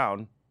Arthur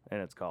Brown,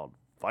 and it's called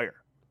Fire.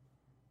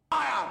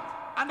 Fire,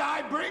 and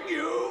I bring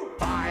you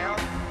fire.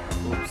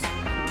 Oops.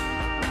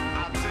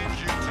 I'll take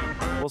you to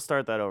burn. We'll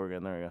start that over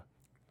again. There we go.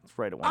 Let's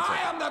write it one I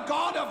second. am the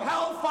god of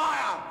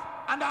hellfire,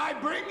 and I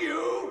bring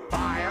you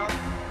fire.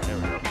 There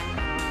we go.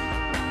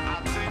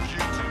 I'll take you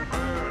to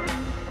burn.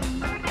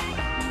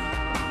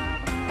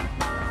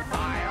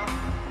 Fire.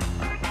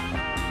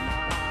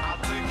 I'll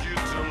take you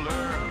to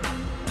learn.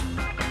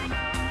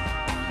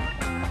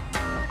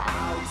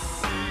 I'll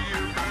see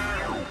you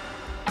burn.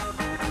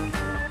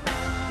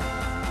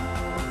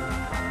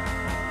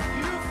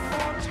 You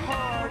fought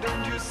hard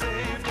and you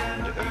saved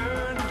and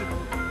earned,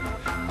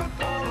 but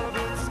all of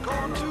it's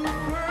gone to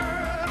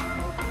burn.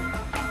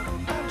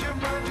 And your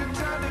mind, you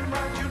turn your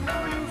mind, you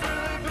know you've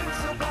really been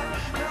so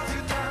bad. Now's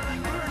your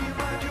time, burn your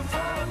mind, you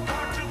fall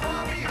apart, you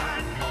fall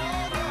behind.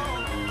 Oh no,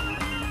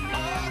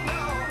 oh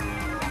no,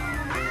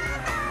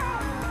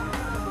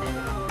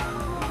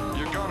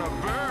 you're gonna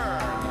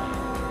burn.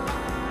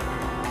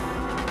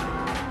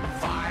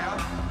 Fire.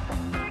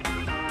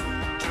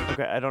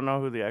 Okay, I don't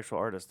know who the actual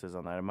artist is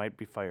on that. It might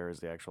be Fire as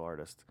the actual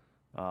artist.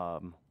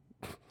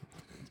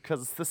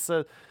 Because this,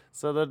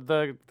 so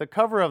the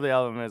cover of the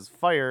album is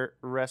Fire,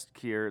 Rest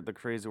Cure, The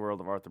Crazy World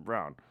of Arthur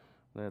Brown.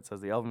 Then it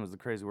says the album is The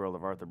Crazy World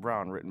of Arthur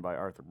Brown, written by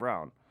Arthur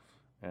Brown.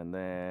 And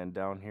then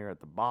down here at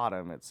the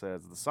bottom, it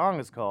says the song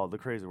is called The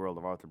Crazy World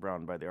of Arthur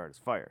Brown by the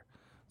artist Fire.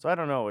 So I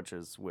don't know which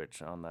is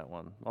which on that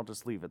one. I'll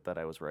just leave it that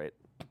I was right.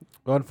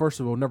 Well,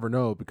 unfortunately, we'll never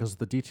know because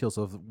the details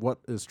of what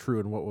is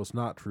true and what was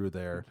not true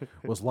there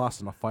was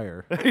lost in a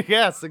fire.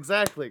 Yes,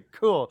 exactly.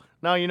 Cool.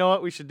 Now you know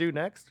what we should do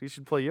next? We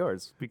should play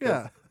yours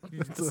because Yeah.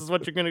 this is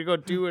what you're gonna go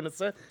do in a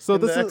set. So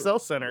in this the is XL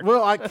Center.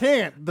 Well, I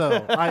can't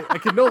though. I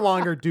can no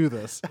longer do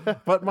this.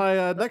 But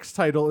my next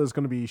title is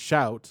going to be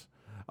Shout,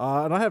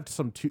 and I have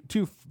some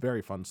two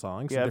very fun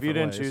songs. in Yeah, if you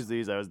different didn't ways. choose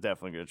these, I was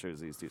definitely gonna choose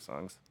these two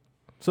songs.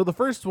 So the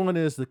first one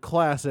is the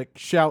classic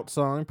Shout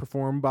song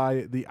performed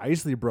by the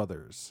Isley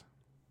Brothers.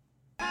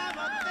 Time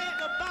I think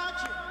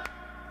about you.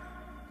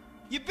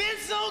 You've been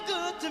so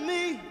good to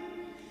me.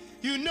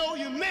 You know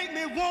you make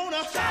me wanna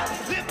lift my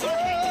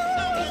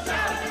hands up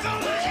and throw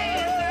my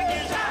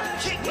hands back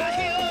and kick my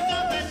heels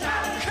up and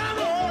come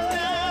on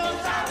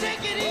now.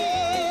 Take it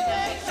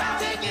easy,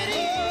 take it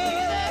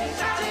easy,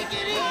 take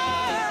it easy. A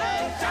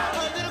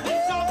little bit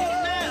softer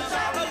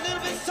now, a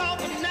little bit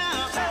softer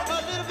now,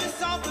 a little bit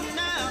softer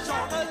now,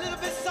 a little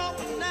bit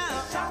softer now,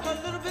 a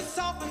little bit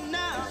softer now,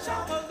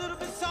 a little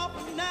bit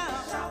softer now, a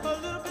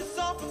little bit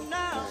softer now, a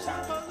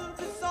little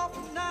bit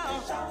softer now,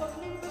 a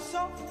little bit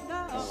softer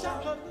now, a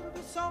little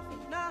bit softer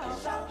now,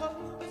 a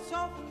little bit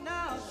softer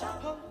now, a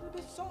little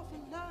bit softer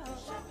now, a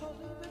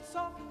little bit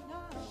softer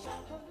now, a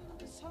little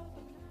bit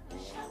softer now.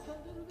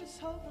 little bit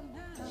softer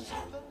now, a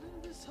little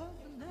bit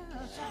softer now,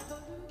 a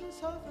little bit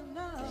softer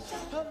now,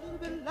 a little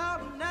bit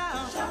louder now,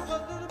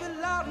 a little bit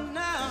louder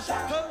now,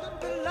 a little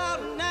bit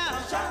louder now,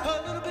 a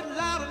little bit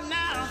louder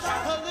now,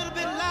 a little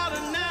bit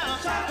louder now,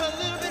 a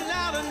little bit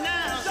louder now, a little bit louder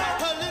now,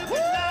 a little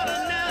bit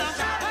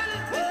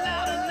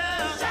louder now,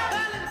 a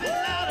little bit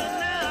louder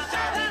now, a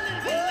little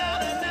bit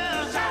louder now,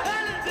 a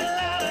little bit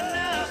louder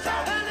now,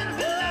 a little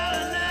bit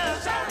louder now.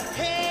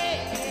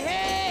 Hey,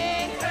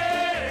 hey, hey,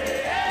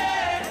 hey,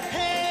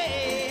 hey,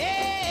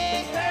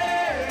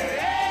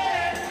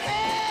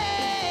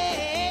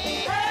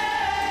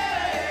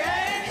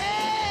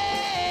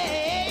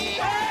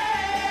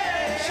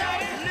 hey,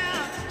 shout it now,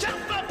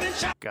 jump up and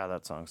shout. God,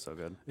 that song's so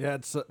good. Yeah,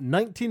 it's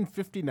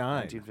 1959.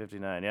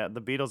 1959. Yeah,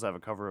 the Beatles have a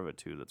cover of it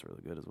too. That's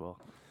really good as well.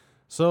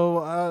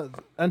 So,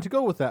 and to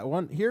go with that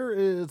one, here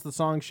is the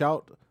song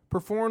Shout,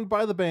 performed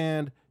by the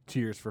band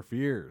Tears for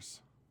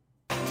Fears.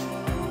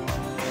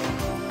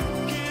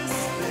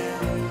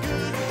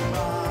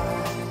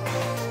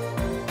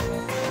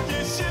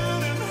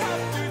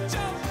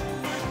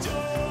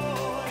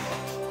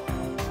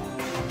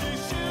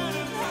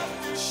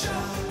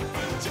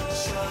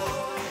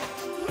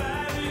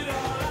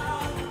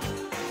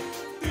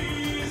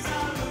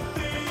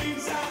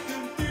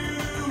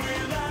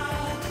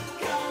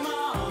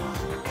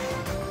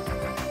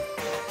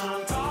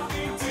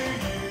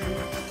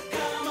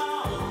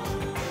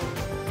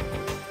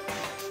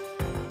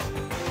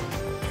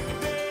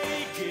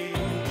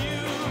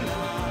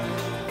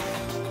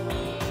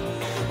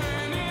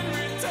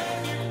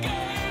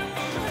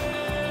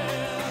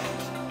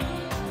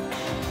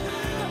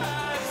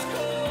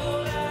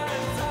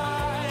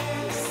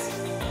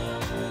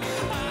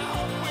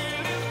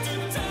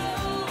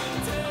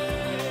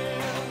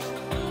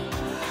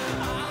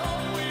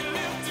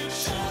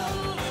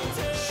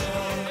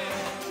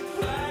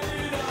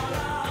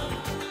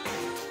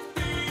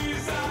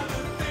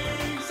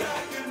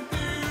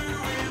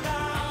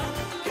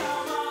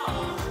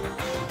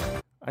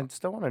 I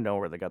still want to know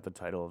where they got the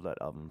title of that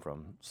album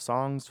from.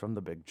 Songs from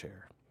the Big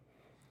Chair.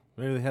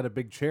 Maybe they had a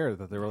big chair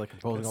that they were like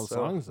composing all the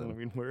songs I in.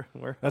 mean, where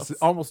That's else?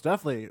 almost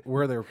definitely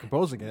where they were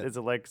composing it. Is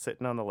it like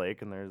sitting on the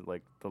lake and there's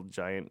like the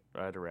giant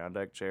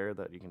Adirondack chair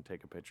that you can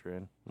take a picture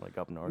in, like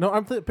up north? No,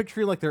 I'm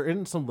picturing like they're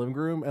in some living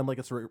room and like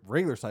it's a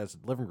regular sized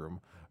living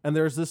room, and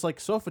there's this like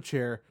sofa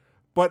chair,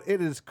 but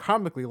it is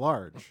comically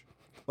large.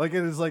 Like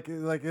it is like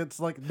it's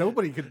like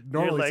nobody could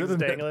Your normally legs sit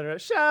in it. dangling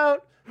around.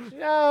 Shout!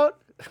 Shout!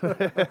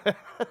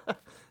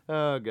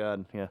 Oh,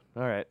 God. Yeah.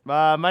 All right.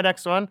 My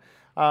next one.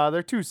 There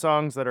are two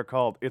songs that are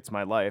called It's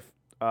My Life.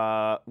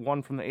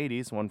 One from the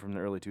 80s, one from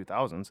the early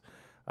 2000s.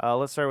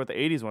 Let's start with the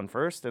 80s one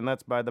first, and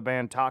that's by the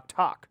band Talk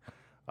Talk.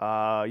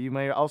 You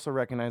may also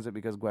recognize it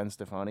because Gwen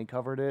Stefani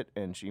covered it,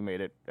 and she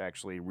made it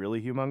actually really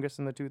humongous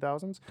in the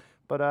 2000s.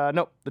 But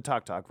nope, the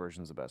Talk Talk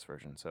version is the best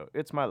version. So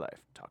It's My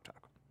Life, Talk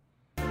Talk.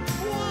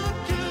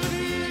 What could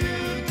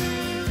you do?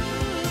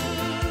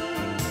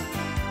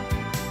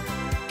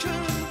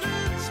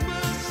 Convince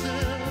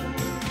myself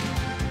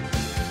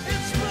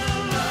it's my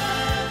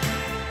life.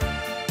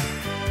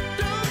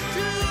 Don't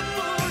you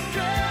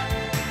forget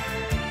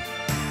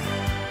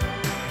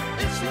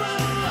it's my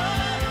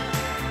life.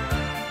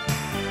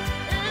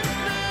 It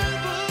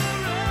never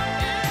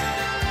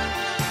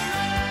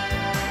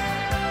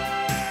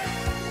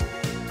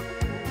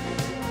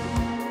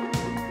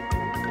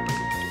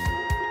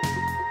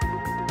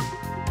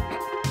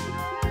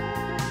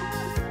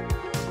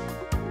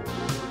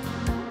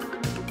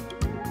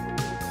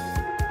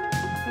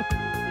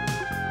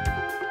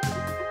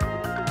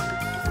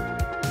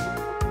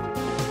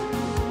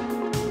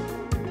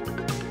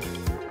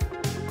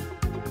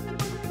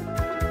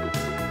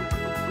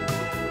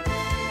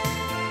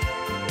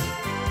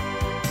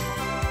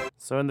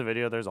So in the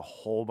video, there's a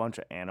whole bunch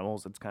of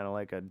animals. It's kind of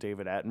like a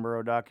David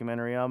Attenborough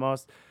documentary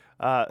almost.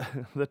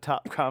 The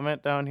top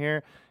comment down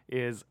here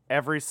is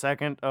every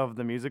second of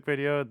the music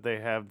video,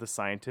 they have the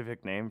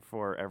scientific name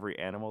for every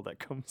animal that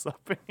comes up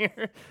in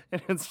here.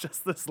 And it's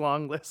just this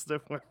long list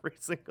of every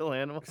single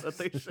animal that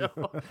they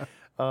show.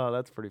 Oh,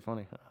 that's pretty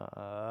funny.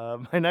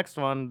 My next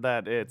one,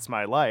 that It's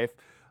My Life.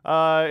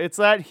 It's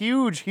that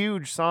huge,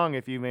 huge song,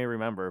 if you may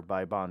remember,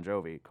 by Bon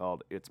Jovi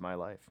called It's My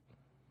Life.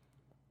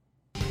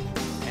 I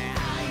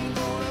ain't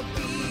gonna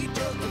be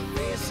just a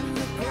face in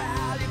the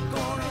crowd. You're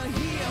gonna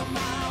hear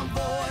my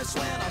voice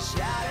when I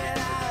shout it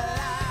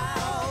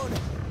out loud.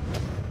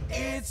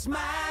 It's my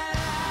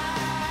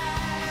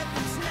life,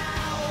 it's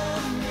now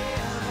or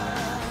never.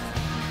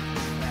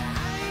 I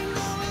ain't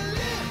gonna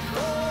live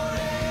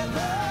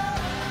forever.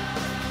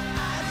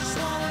 I just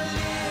wanna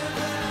live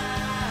when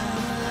I'm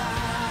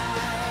alive.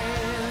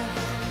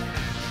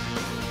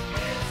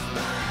 It's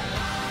my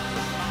life.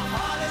 My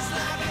heart is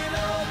like an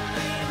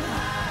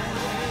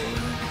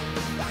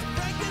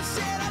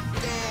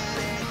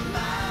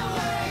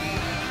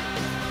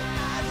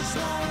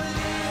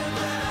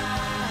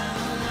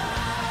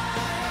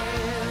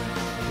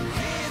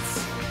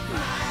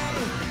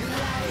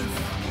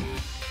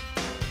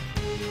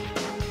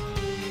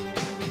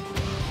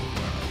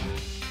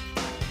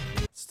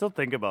still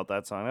think about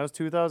that song. That was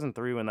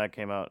 2003 when that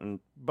came out,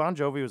 and Bon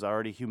Jovi was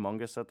already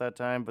humongous at that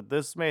time, but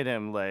this made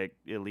him like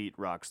elite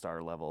rock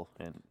star level,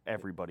 and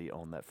everybody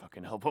owned that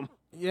fucking album.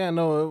 Yeah,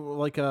 no,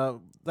 like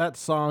that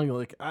song,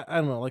 like I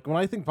don't know, like when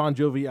I think Bon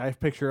Jovi, I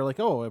picture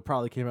like, oh, it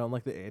probably came out in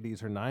like the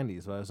 80s or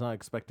 90s, but I was not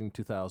expecting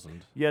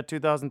 2000. Yeah,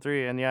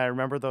 2003, and yeah, I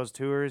remember those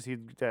tours. Yeah,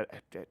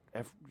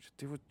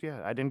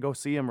 I didn't go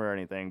see him or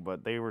anything,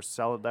 but they were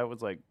solid. That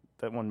was like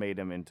that one made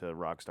him into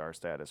rock star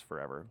status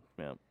forever.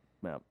 Yeah,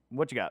 yeah.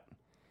 What you got?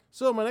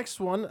 So my next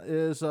one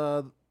is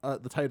the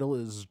title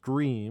is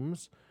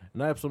Dreams,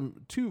 and I have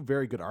two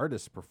very good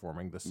artists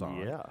performing this song.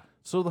 Yeah.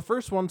 So the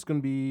first one's going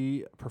to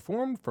be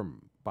performed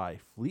by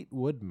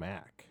Fleetwood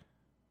Mac.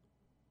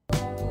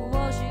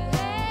 What you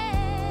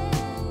have,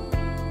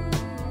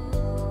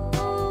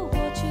 oh,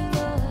 what you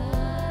love.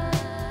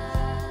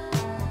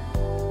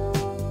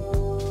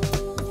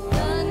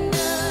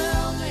 Thunder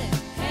only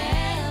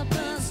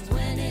happens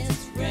when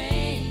it's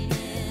raining.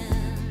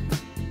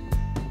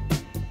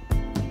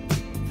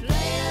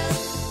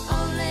 Players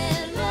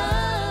only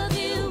love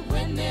you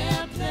when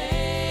they're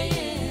playing.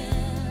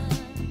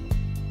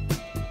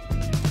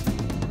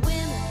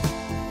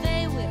 Women,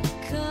 they will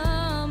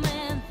come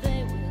and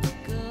they will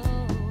go.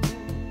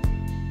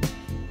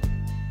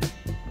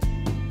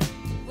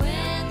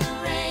 When the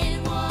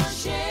rain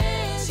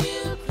washes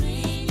you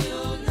clean,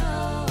 you'll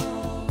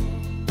know.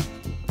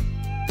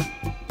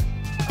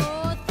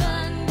 Oh,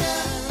 thunder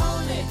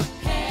only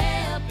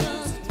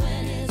happens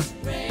when it's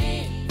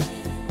raining.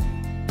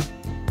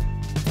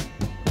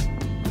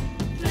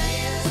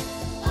 Players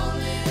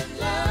only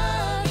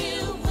love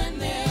you when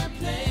they're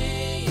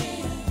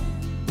playing.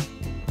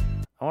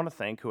 I want to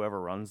thank whoever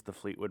runs the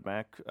Fleetwood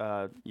Mac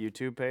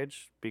YouTube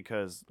page,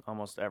 because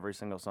almost every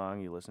single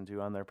song you listen to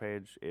on their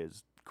page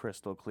is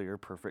crystal clear,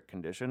 perfect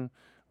condition.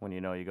 When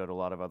you go to a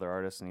lot of other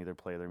artists and either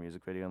play their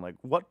music video and like,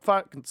 what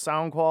fucking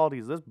sound quality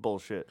is this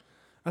bullshit?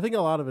 I think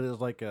a lot of it is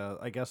like,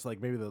 I guess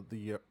like maybe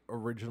the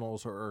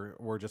originals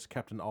were just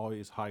kept in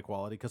always high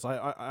quality, because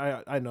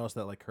I noticed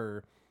that like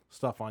her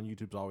stuff on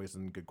YouTube's always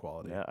in good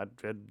quality. Yeah,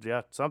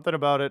 yeah, something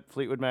about it.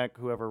 Fleetwood Mac,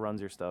 whoever runs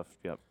your stuff.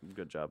 Yep,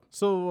 good job.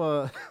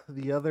 So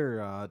the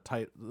other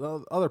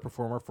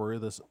performer for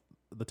the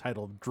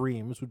title of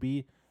Dreams would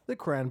be the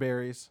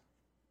Cranberries.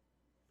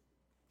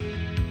 Do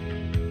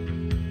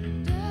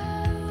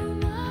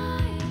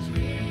my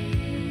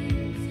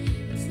dreams,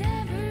 it's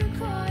never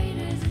quite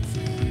as it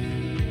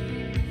seems,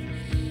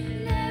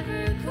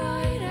 never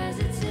quite as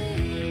it seems.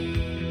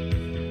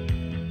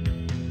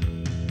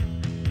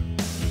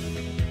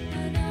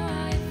 I know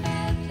I've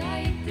felt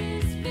like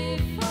this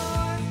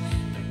before,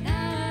 but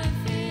now I'm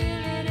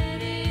feeling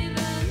it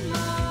even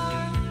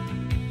more,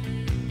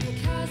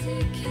 because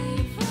it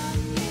came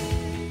from you.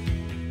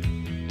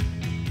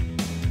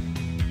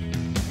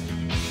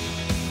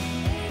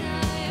 When I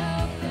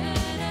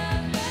open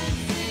up and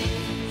see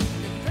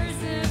the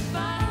person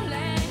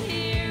falling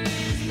here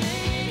is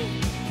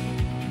me,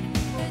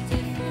 a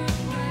different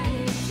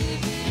way to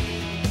be.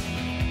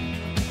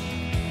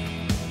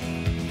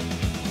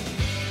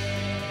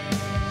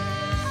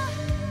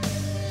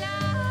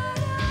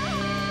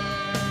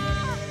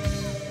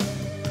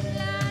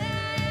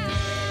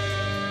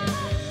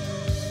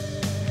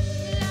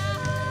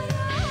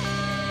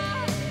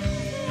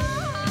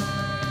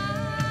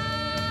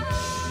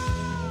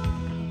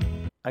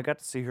 I got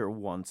to see her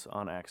once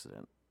on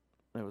accident.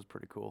 It was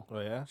pretty cool. Oh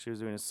yeah. She was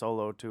doing a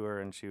solo tour,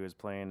 and she was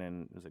playing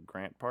in, was it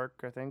Grant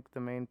Park, I think, the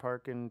main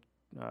park in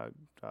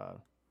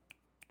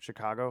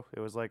Chicago.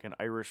 It was like an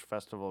Irish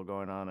festival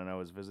going on, and I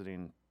was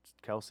visiting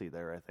Kelsey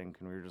there, I think,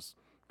 and we were just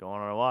going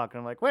on a walk, and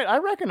I'm like, wait, I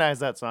recognize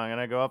that song, and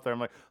I go up there, I'm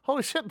like,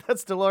 holy shit,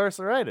 that's Dolores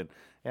O'Riordan.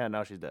 Yeah,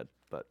 now she's dead,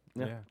 but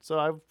yeah. Yeah. So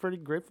I'm pretty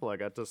grateful I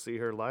got to see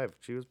her live.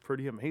 She was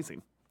pretty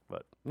amazing,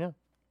 but yeah.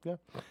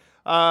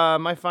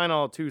 My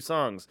final two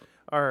songs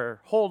are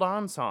Hold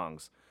On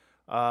songs.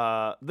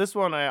 This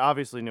one I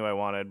obviously knew I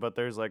wanted, but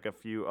there's like a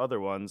few other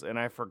ones, and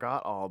I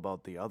forgot all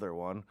about the other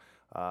one.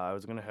 I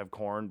was gonna have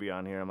Korn be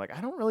on here. I'm like,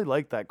 I don't really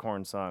like that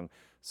Korn song,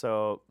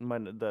 so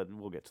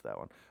we'll get to that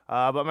one.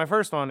 But my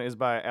first one is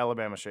by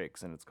Alabama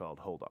Shakes, and it's called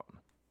Hold On.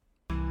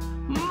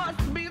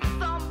 Must be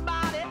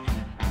somebody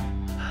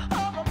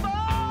up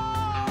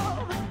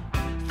above.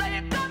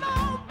 Say, come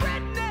on,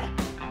 Britney.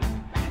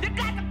 You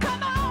got to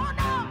come on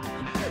up.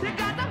 You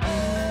got to hold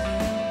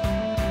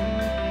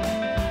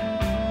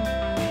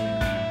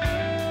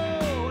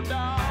on.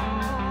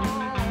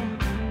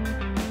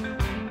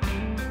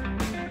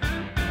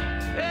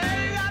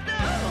 Yeah, you got to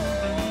hold on.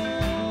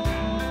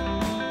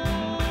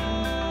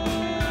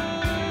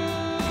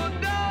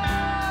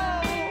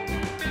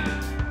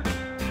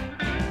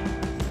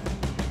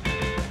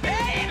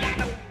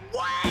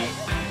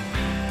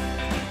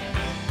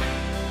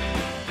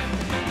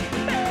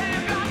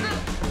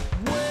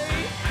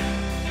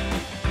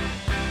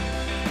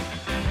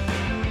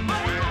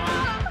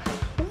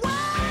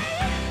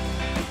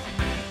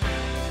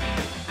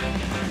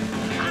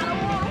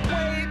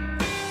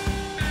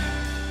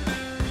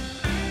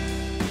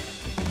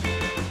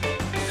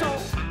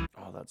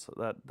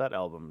 that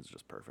album is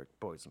just perfect,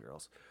 Boys and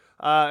Girls.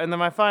 And then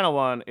my final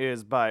one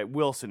is by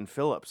Wilson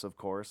Phillips, of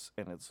course,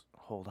 and it's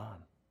Hold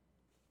On.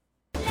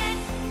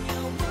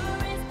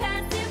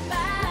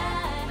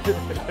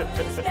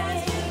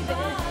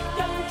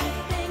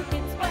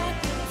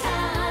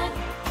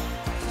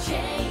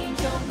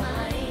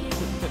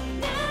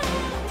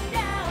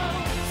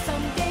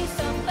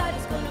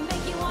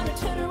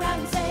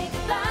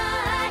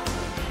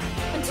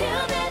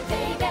 Until then,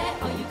 baby,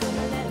 are you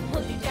gonna let him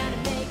hold you down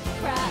and make you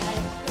cry?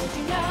 Don't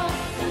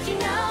you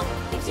know,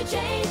 things will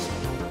change,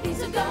 things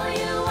will go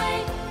your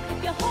way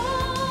if you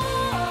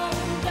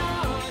hold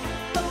on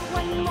for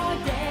one more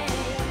day.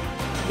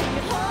 If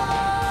you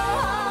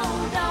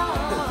hold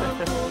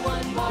on for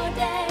one more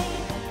day,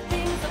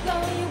 things will go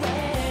your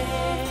way.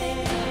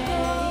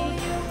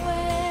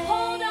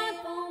 Hold on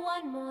for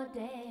one more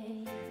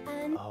day.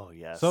 And Oh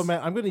yes. So,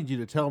 Matt, I'm going to need you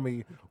to tell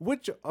me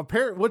which early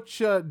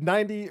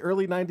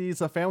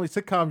 90s family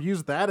sitcom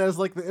used that as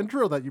like the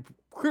intro that you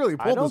clearly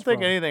pulled I don't this think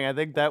from. anything. I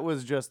think that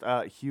was just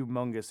a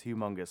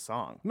humongous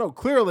song. No,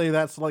 clearly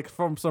that's like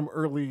from some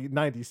early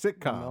 90s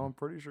sitcom. No, I'm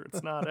pretty sure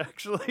it's not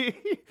actually.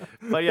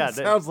 But yeah, It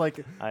sounds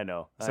like I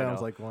know.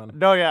 sounds like one.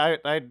 No, yeah,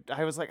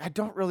 I was like, I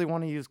don't really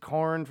want to use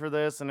corn for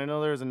this, and I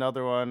know there's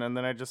another one, and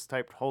then I just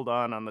typed "Hold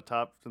On" the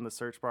top in the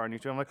search bar on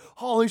YouTube. I'm like,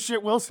 holy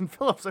shit, Wilson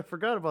Phillips! I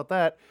forgot about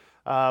that.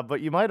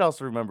 But you might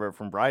also remember it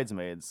from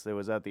Bridesmaids. It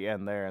was at the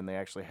end there, and they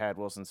actually had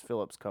Wilson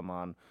Phillips come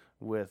on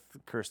with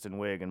Kirsten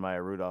Wiig and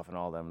Maya Rudolph and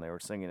all of them. They were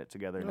singing it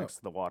together next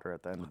to the water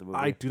at the end of the movie.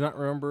 I do not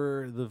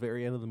remember the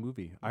very end of the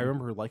movie. I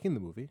remember liking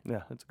the movie.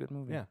 Yeah, it's a good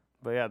movie. Yeah.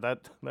 But yeah,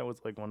 that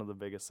was like one of the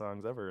biggest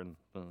songs ever, and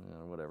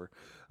whatever.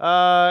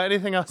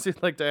 Anything else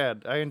you'd like to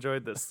add? I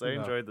enjoyed this. I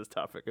No. enjoyed this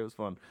topic. It was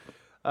fun.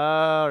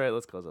 All right,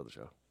 let's close out the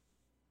show.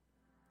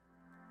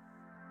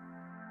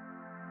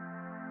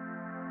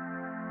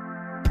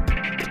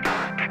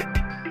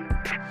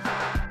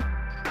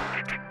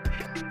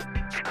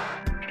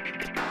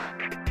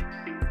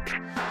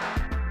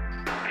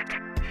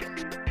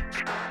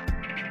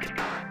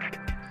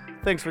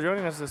 Thanks for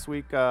joining us this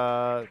week.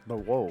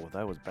 Whoa,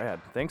 that was bad.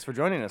 Thanks for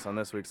joining us on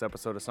this week's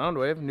episode of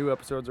Soundwave. New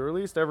episodes are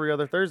released every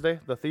other Thursday.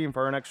 The theme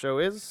for our next show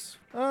is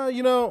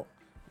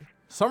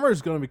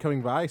Summer's going to be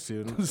coming by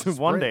soon.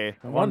 One day.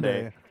 One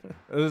day.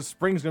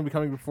 Spring's going to be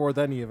coming before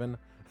then even.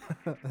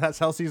 That's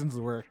how seasons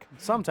work.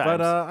 sometimes.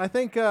 But I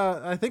think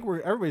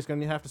everybody's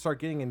going to have to start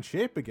getting in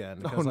shape again.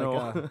 Because,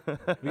 no.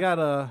 we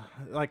got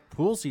like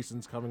pool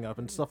seasons coming up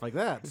and stuff like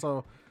that.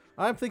 So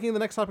I'm thinking the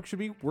next topic should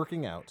be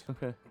working out.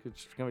 Okay,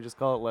 can we just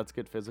call it "Let's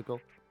Get Physical"?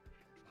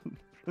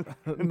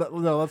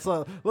 no,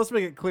 let's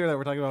make it clear that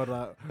we're talking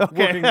about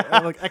Okay. working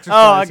like exercise.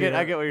 Oh, I here.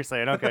 get what you're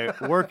saying. Okay,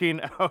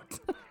 working out.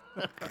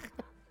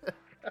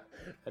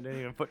 I didn't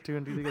even put two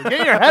and two together.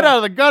 Get your head out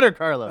of the gutter,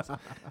 Carlos.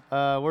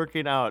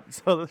 Working out.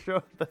 So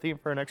the theme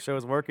for our next show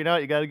is working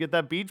out. You got to get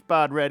that beach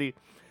bod ready.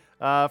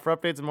 For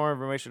updates and more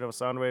information of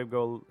Soundwave,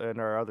 go and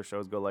our other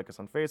shows, go like us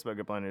on Facebook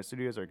at Blind Ninja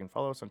Studios, or you can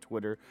follow us on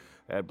Twitter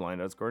at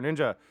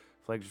Blind_Ninja.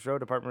 Flagship show,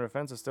 Department of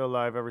Defense, is still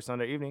live every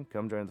Sunday evening.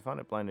 Come join the fun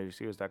at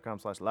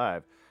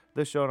blindninjastudios.com/live.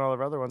 This show and all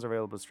of our other ones are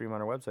available to stream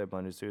on our website,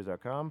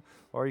 blindninjastudios.com,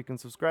 or you can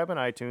subscribe on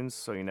iTunes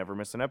so you never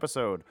miss an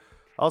episode.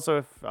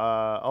 Also,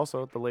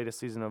 the latest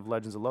season of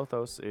Legends of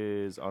Lothos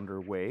is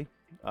underway.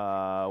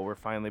 We're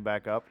finally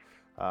back up.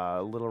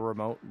 Little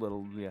remote,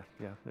 yeah.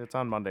 It's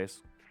on Mondays.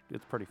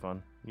 It's pretty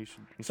fun. You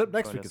should. Except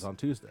next join week us. is on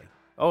Tuesday.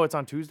 Oh, it's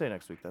on Tuesday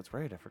next week. That's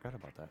right. I forgot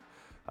about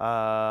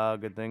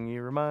that. Good thing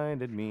you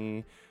reminded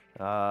me.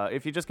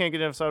 If you just can't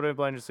get an episode of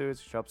Blind Ninja Studios,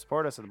 you should help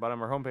support us at the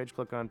bottom of our homepage.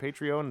 Click on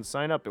Patreon and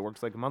sign up. It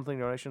works like a monthly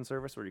donation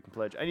service where you can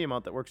pledge any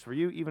amount that works for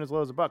you, even as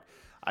low as $1.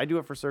 I do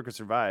it for Circus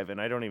Survive, and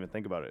I don't even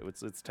think about it.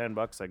 It's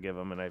 $10 I give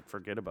them, and I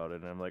forget about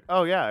it, and I'm like,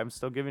 oh yeah, I'm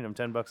still giving them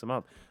 $10 a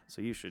month.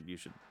 So you should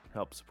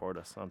help support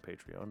us on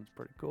Patreon. It's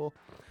pretty cool.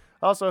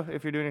 Also,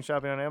 if you're doing your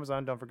shopping on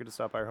Amazon, don't forget to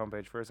stop by our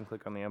homepage first and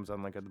click on the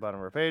Amazon link at the bottom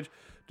of our page.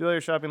 Do all your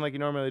shopping like you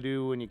normally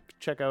do. When you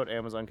check out,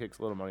 Amazon kicks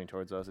a little money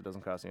towards us. It doesn't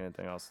cost you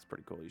anything else. It's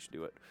pretty cool. You should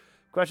do it.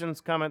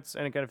 Questions, comments,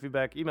 any kind of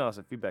feedback, email us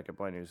at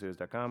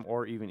feedback@blindninjastudios.com,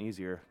 or even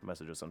easier,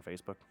 message us on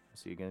Facebook.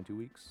 See you again in 2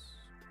 weeks.